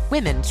entertainment,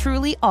 women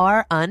truly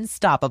are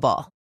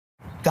unstoppable.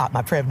 Got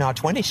my Prevnar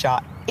 20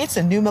 shot. It's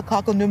a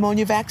pneumococcal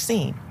pneumonia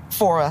vaccine.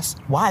 For us,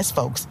 wise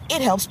folks,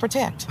 it helps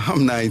protect.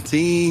 I'm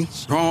 19,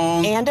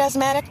 strong. And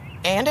asthmatic,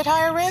 and at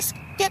higher risk.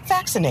 Get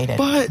vaccinated.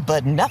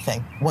 But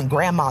nothing when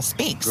grandma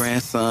speaks.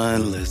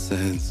 Grandson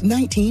listens.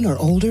 19 or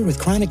older with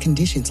chronic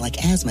conditions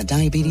like asthma,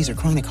 diabetes, or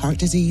chronic heart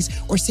disease,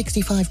 or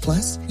 65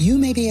 plus, you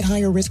may be at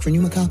higher risk for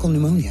pneumococcal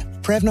pneumonia.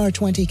 Prevnar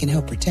 20 can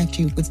help protect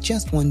you with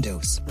just one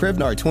dose.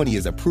 Prevnar 20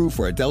 is approved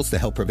for adults to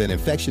help prevent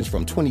infections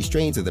from 20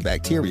 strains of the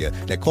bacteria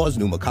that cause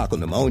pneumococcal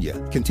pneumonia.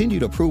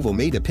 Continued approval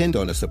may depend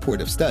on a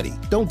supportive study.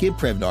 Don't get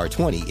Prevnar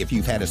 20 if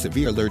you've had a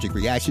severe allergic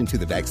reaction to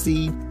the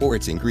vaccine or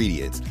its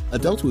ingredients.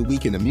 Adults with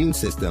weakened immune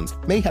systems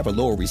may have a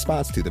lower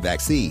response to the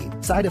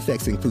vaccine. Side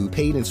effects include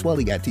pain and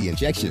swelling at the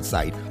injection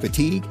site,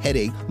 fatigue,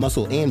 headache,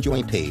 muscle, and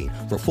joint pain.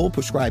 For full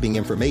prescribing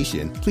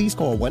information, please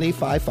call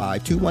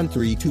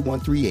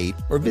 1-855-213-2138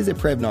 or visit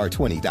Prevnar20.com.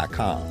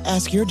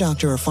 Ask your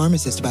doctor or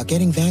pharmacist about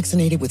getting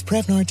vaccinated with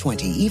Prevnar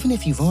 20, even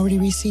if you've already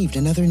received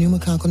another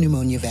pneumococcal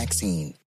pneumonia vaccine.